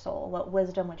alignment with your soul? What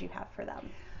wisdom would you have for them?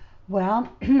 Well,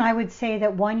 I would say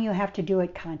that one, you have to do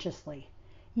it consciously.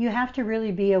 You have to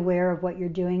really be aware of what you're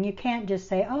doing. You can't just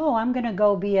say, oh, I'm going to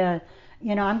go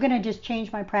I'm going to just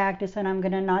change my practice and I'm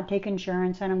going to not take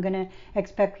insurance and I'm going to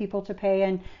expect people to pay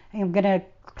and I'm going to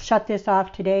shut this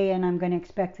off today and I'm going to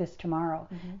expect this tomorrow.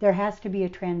 Mm-hmm. There has to be a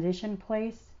transition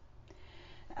place.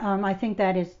 I think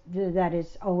that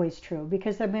is always true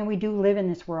because we do live in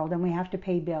this world and we have to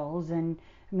pay bills and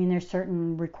there's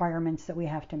certain requirements that we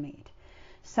have to meet.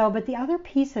 So, but the other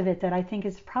piece of it that I think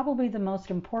is probably the most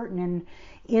important and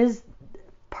is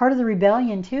part of the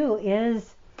rebellion too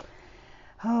is,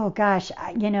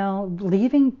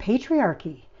 leaving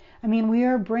patriarchy. We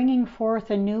are bringing forth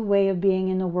a new way of being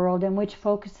in the world in which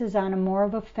focuses on a more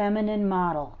of a feminine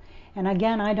model. And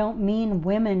again, I don't mean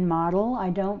women model.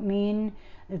 I don't mean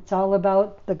it's all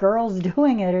about the girls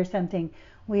doing it or something.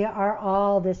 We are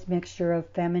all this mixture of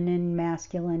feminine,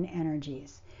 masculine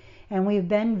energies. And we've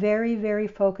been very, very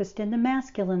focused in the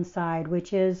masculine side,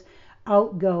 which is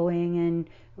outgoing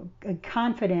and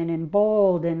confident and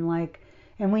bold and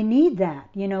we need that,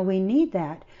 we need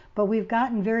that. But we've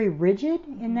gotten very rigid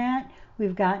in that.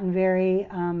 We've gotten very,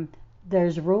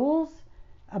 there's rules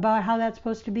about how that's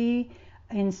supposed to be.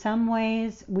 In some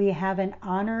ways, we haven't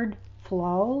honored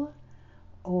flow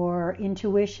or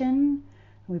intuition.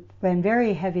 We've been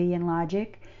very heavy in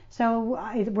logic. So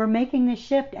we're making this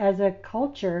shift as a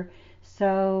culture.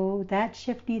 So that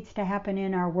shift needs to happen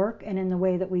in our work and in the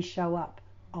way that we show up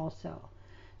also.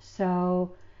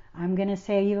 So I'm going to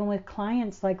say even with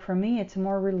clients, like for me, it's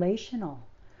more relational.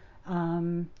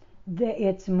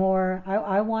 It's more,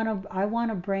 I want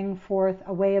to bring forth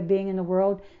a way of being in the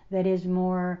world that is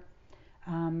more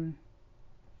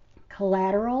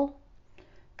collateral,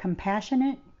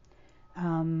 compassionate,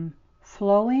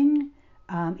 flowing,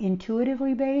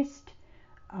 intuitively based,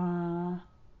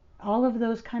 all of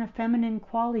those kind of feminine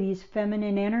qualities,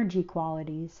 feminine energy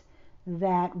qualities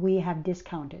that we have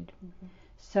discounted. Mm-hmm.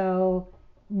 So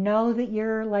know that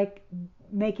you're like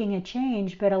making a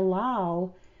change, but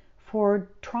allow for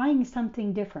trying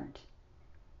something different.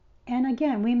 And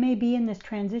again, we may be in this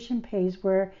transition phase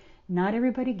where not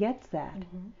everybody gets that.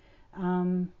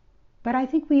 Mm-hmm. But I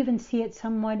think we even see it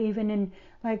somewhat even in,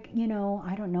 like,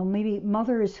 I don't know, maybe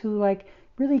mothers who like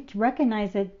really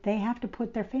recognize that they have to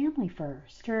put their family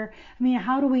first. Or, I mean,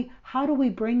 how do we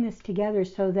bring this together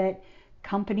so that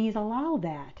companies allow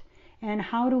that? And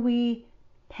how do we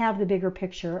have the bigger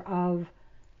picture of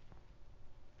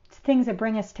things that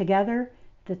bring us together,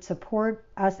 that support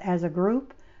us as a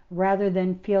group, rather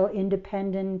than feel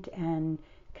independent and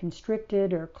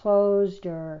constricted or closed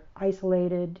or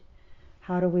isolated?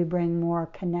 How do we bring more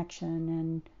connection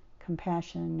and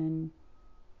compassion and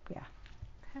yeah.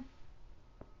 Okay.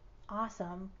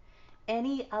 Awesome.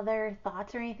 Any other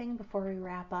thoughts or anything before we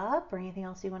wrap up, or anything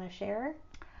else you want to share?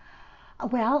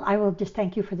 Well, I will just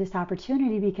thank you for this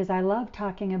opportunity, because I love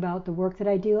talking about the work that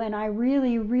I do, and I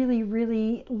really, really,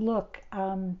 really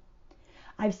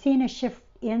I've seen a shift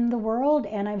in the world,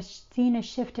 and I've seen a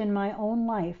shift in my own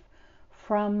life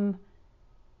from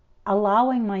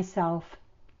allowing myself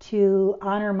to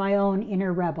honor my own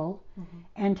inner rebel, mm-hmm.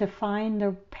 and to find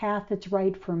the path that's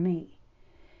right for me.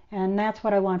 And that's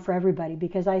what I want for everybody,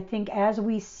 because I think as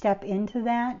we step into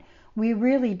that, we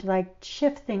really like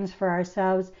shift things for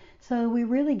ourselves, so we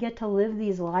really get to live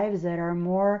these lives that are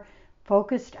more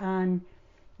focused on,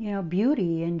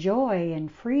 beauty and joy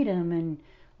and freedom and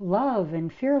love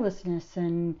and fearlessness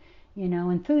and,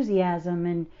 enthusiasm.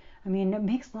 And I mean, it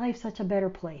makes life such a better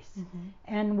place. Mm-hmm.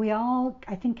 And we all,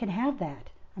 I think, can have that.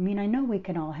 I mean, I know we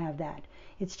can all have that.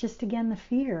 It's just, again, the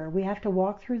fear. We have to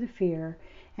walk through the fear,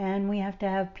 and we have to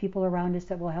have people around us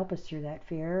that will help us through that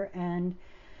fear. And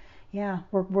yeah,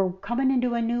 we're coming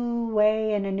into a new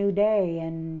way and a new day,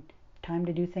 and time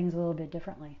to do things a little bit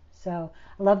differently. So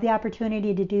I love the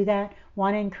opportunity to do that.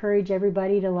 Want to encourage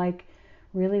everybody to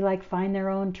really find their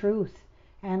own truth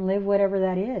and live whatever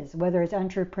that is, whether it's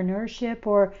entrepreneurship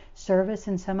or service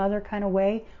in some other kind of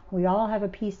way. We all have a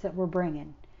piece that we're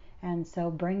bringing. And so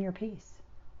bring your piece.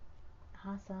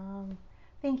 Awesome.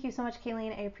 Thank you so much,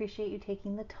 Kailean. I appreciate you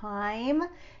taking the time.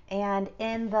 And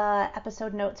in the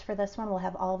episode notes for this one, we'll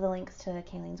have all of the links to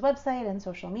Kailean's website and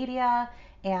social media,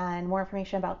 and more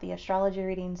information about the astrology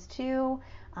readings too.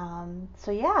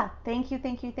 So yeah, thank you.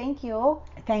 Thank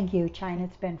you, China.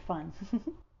 It's been fun.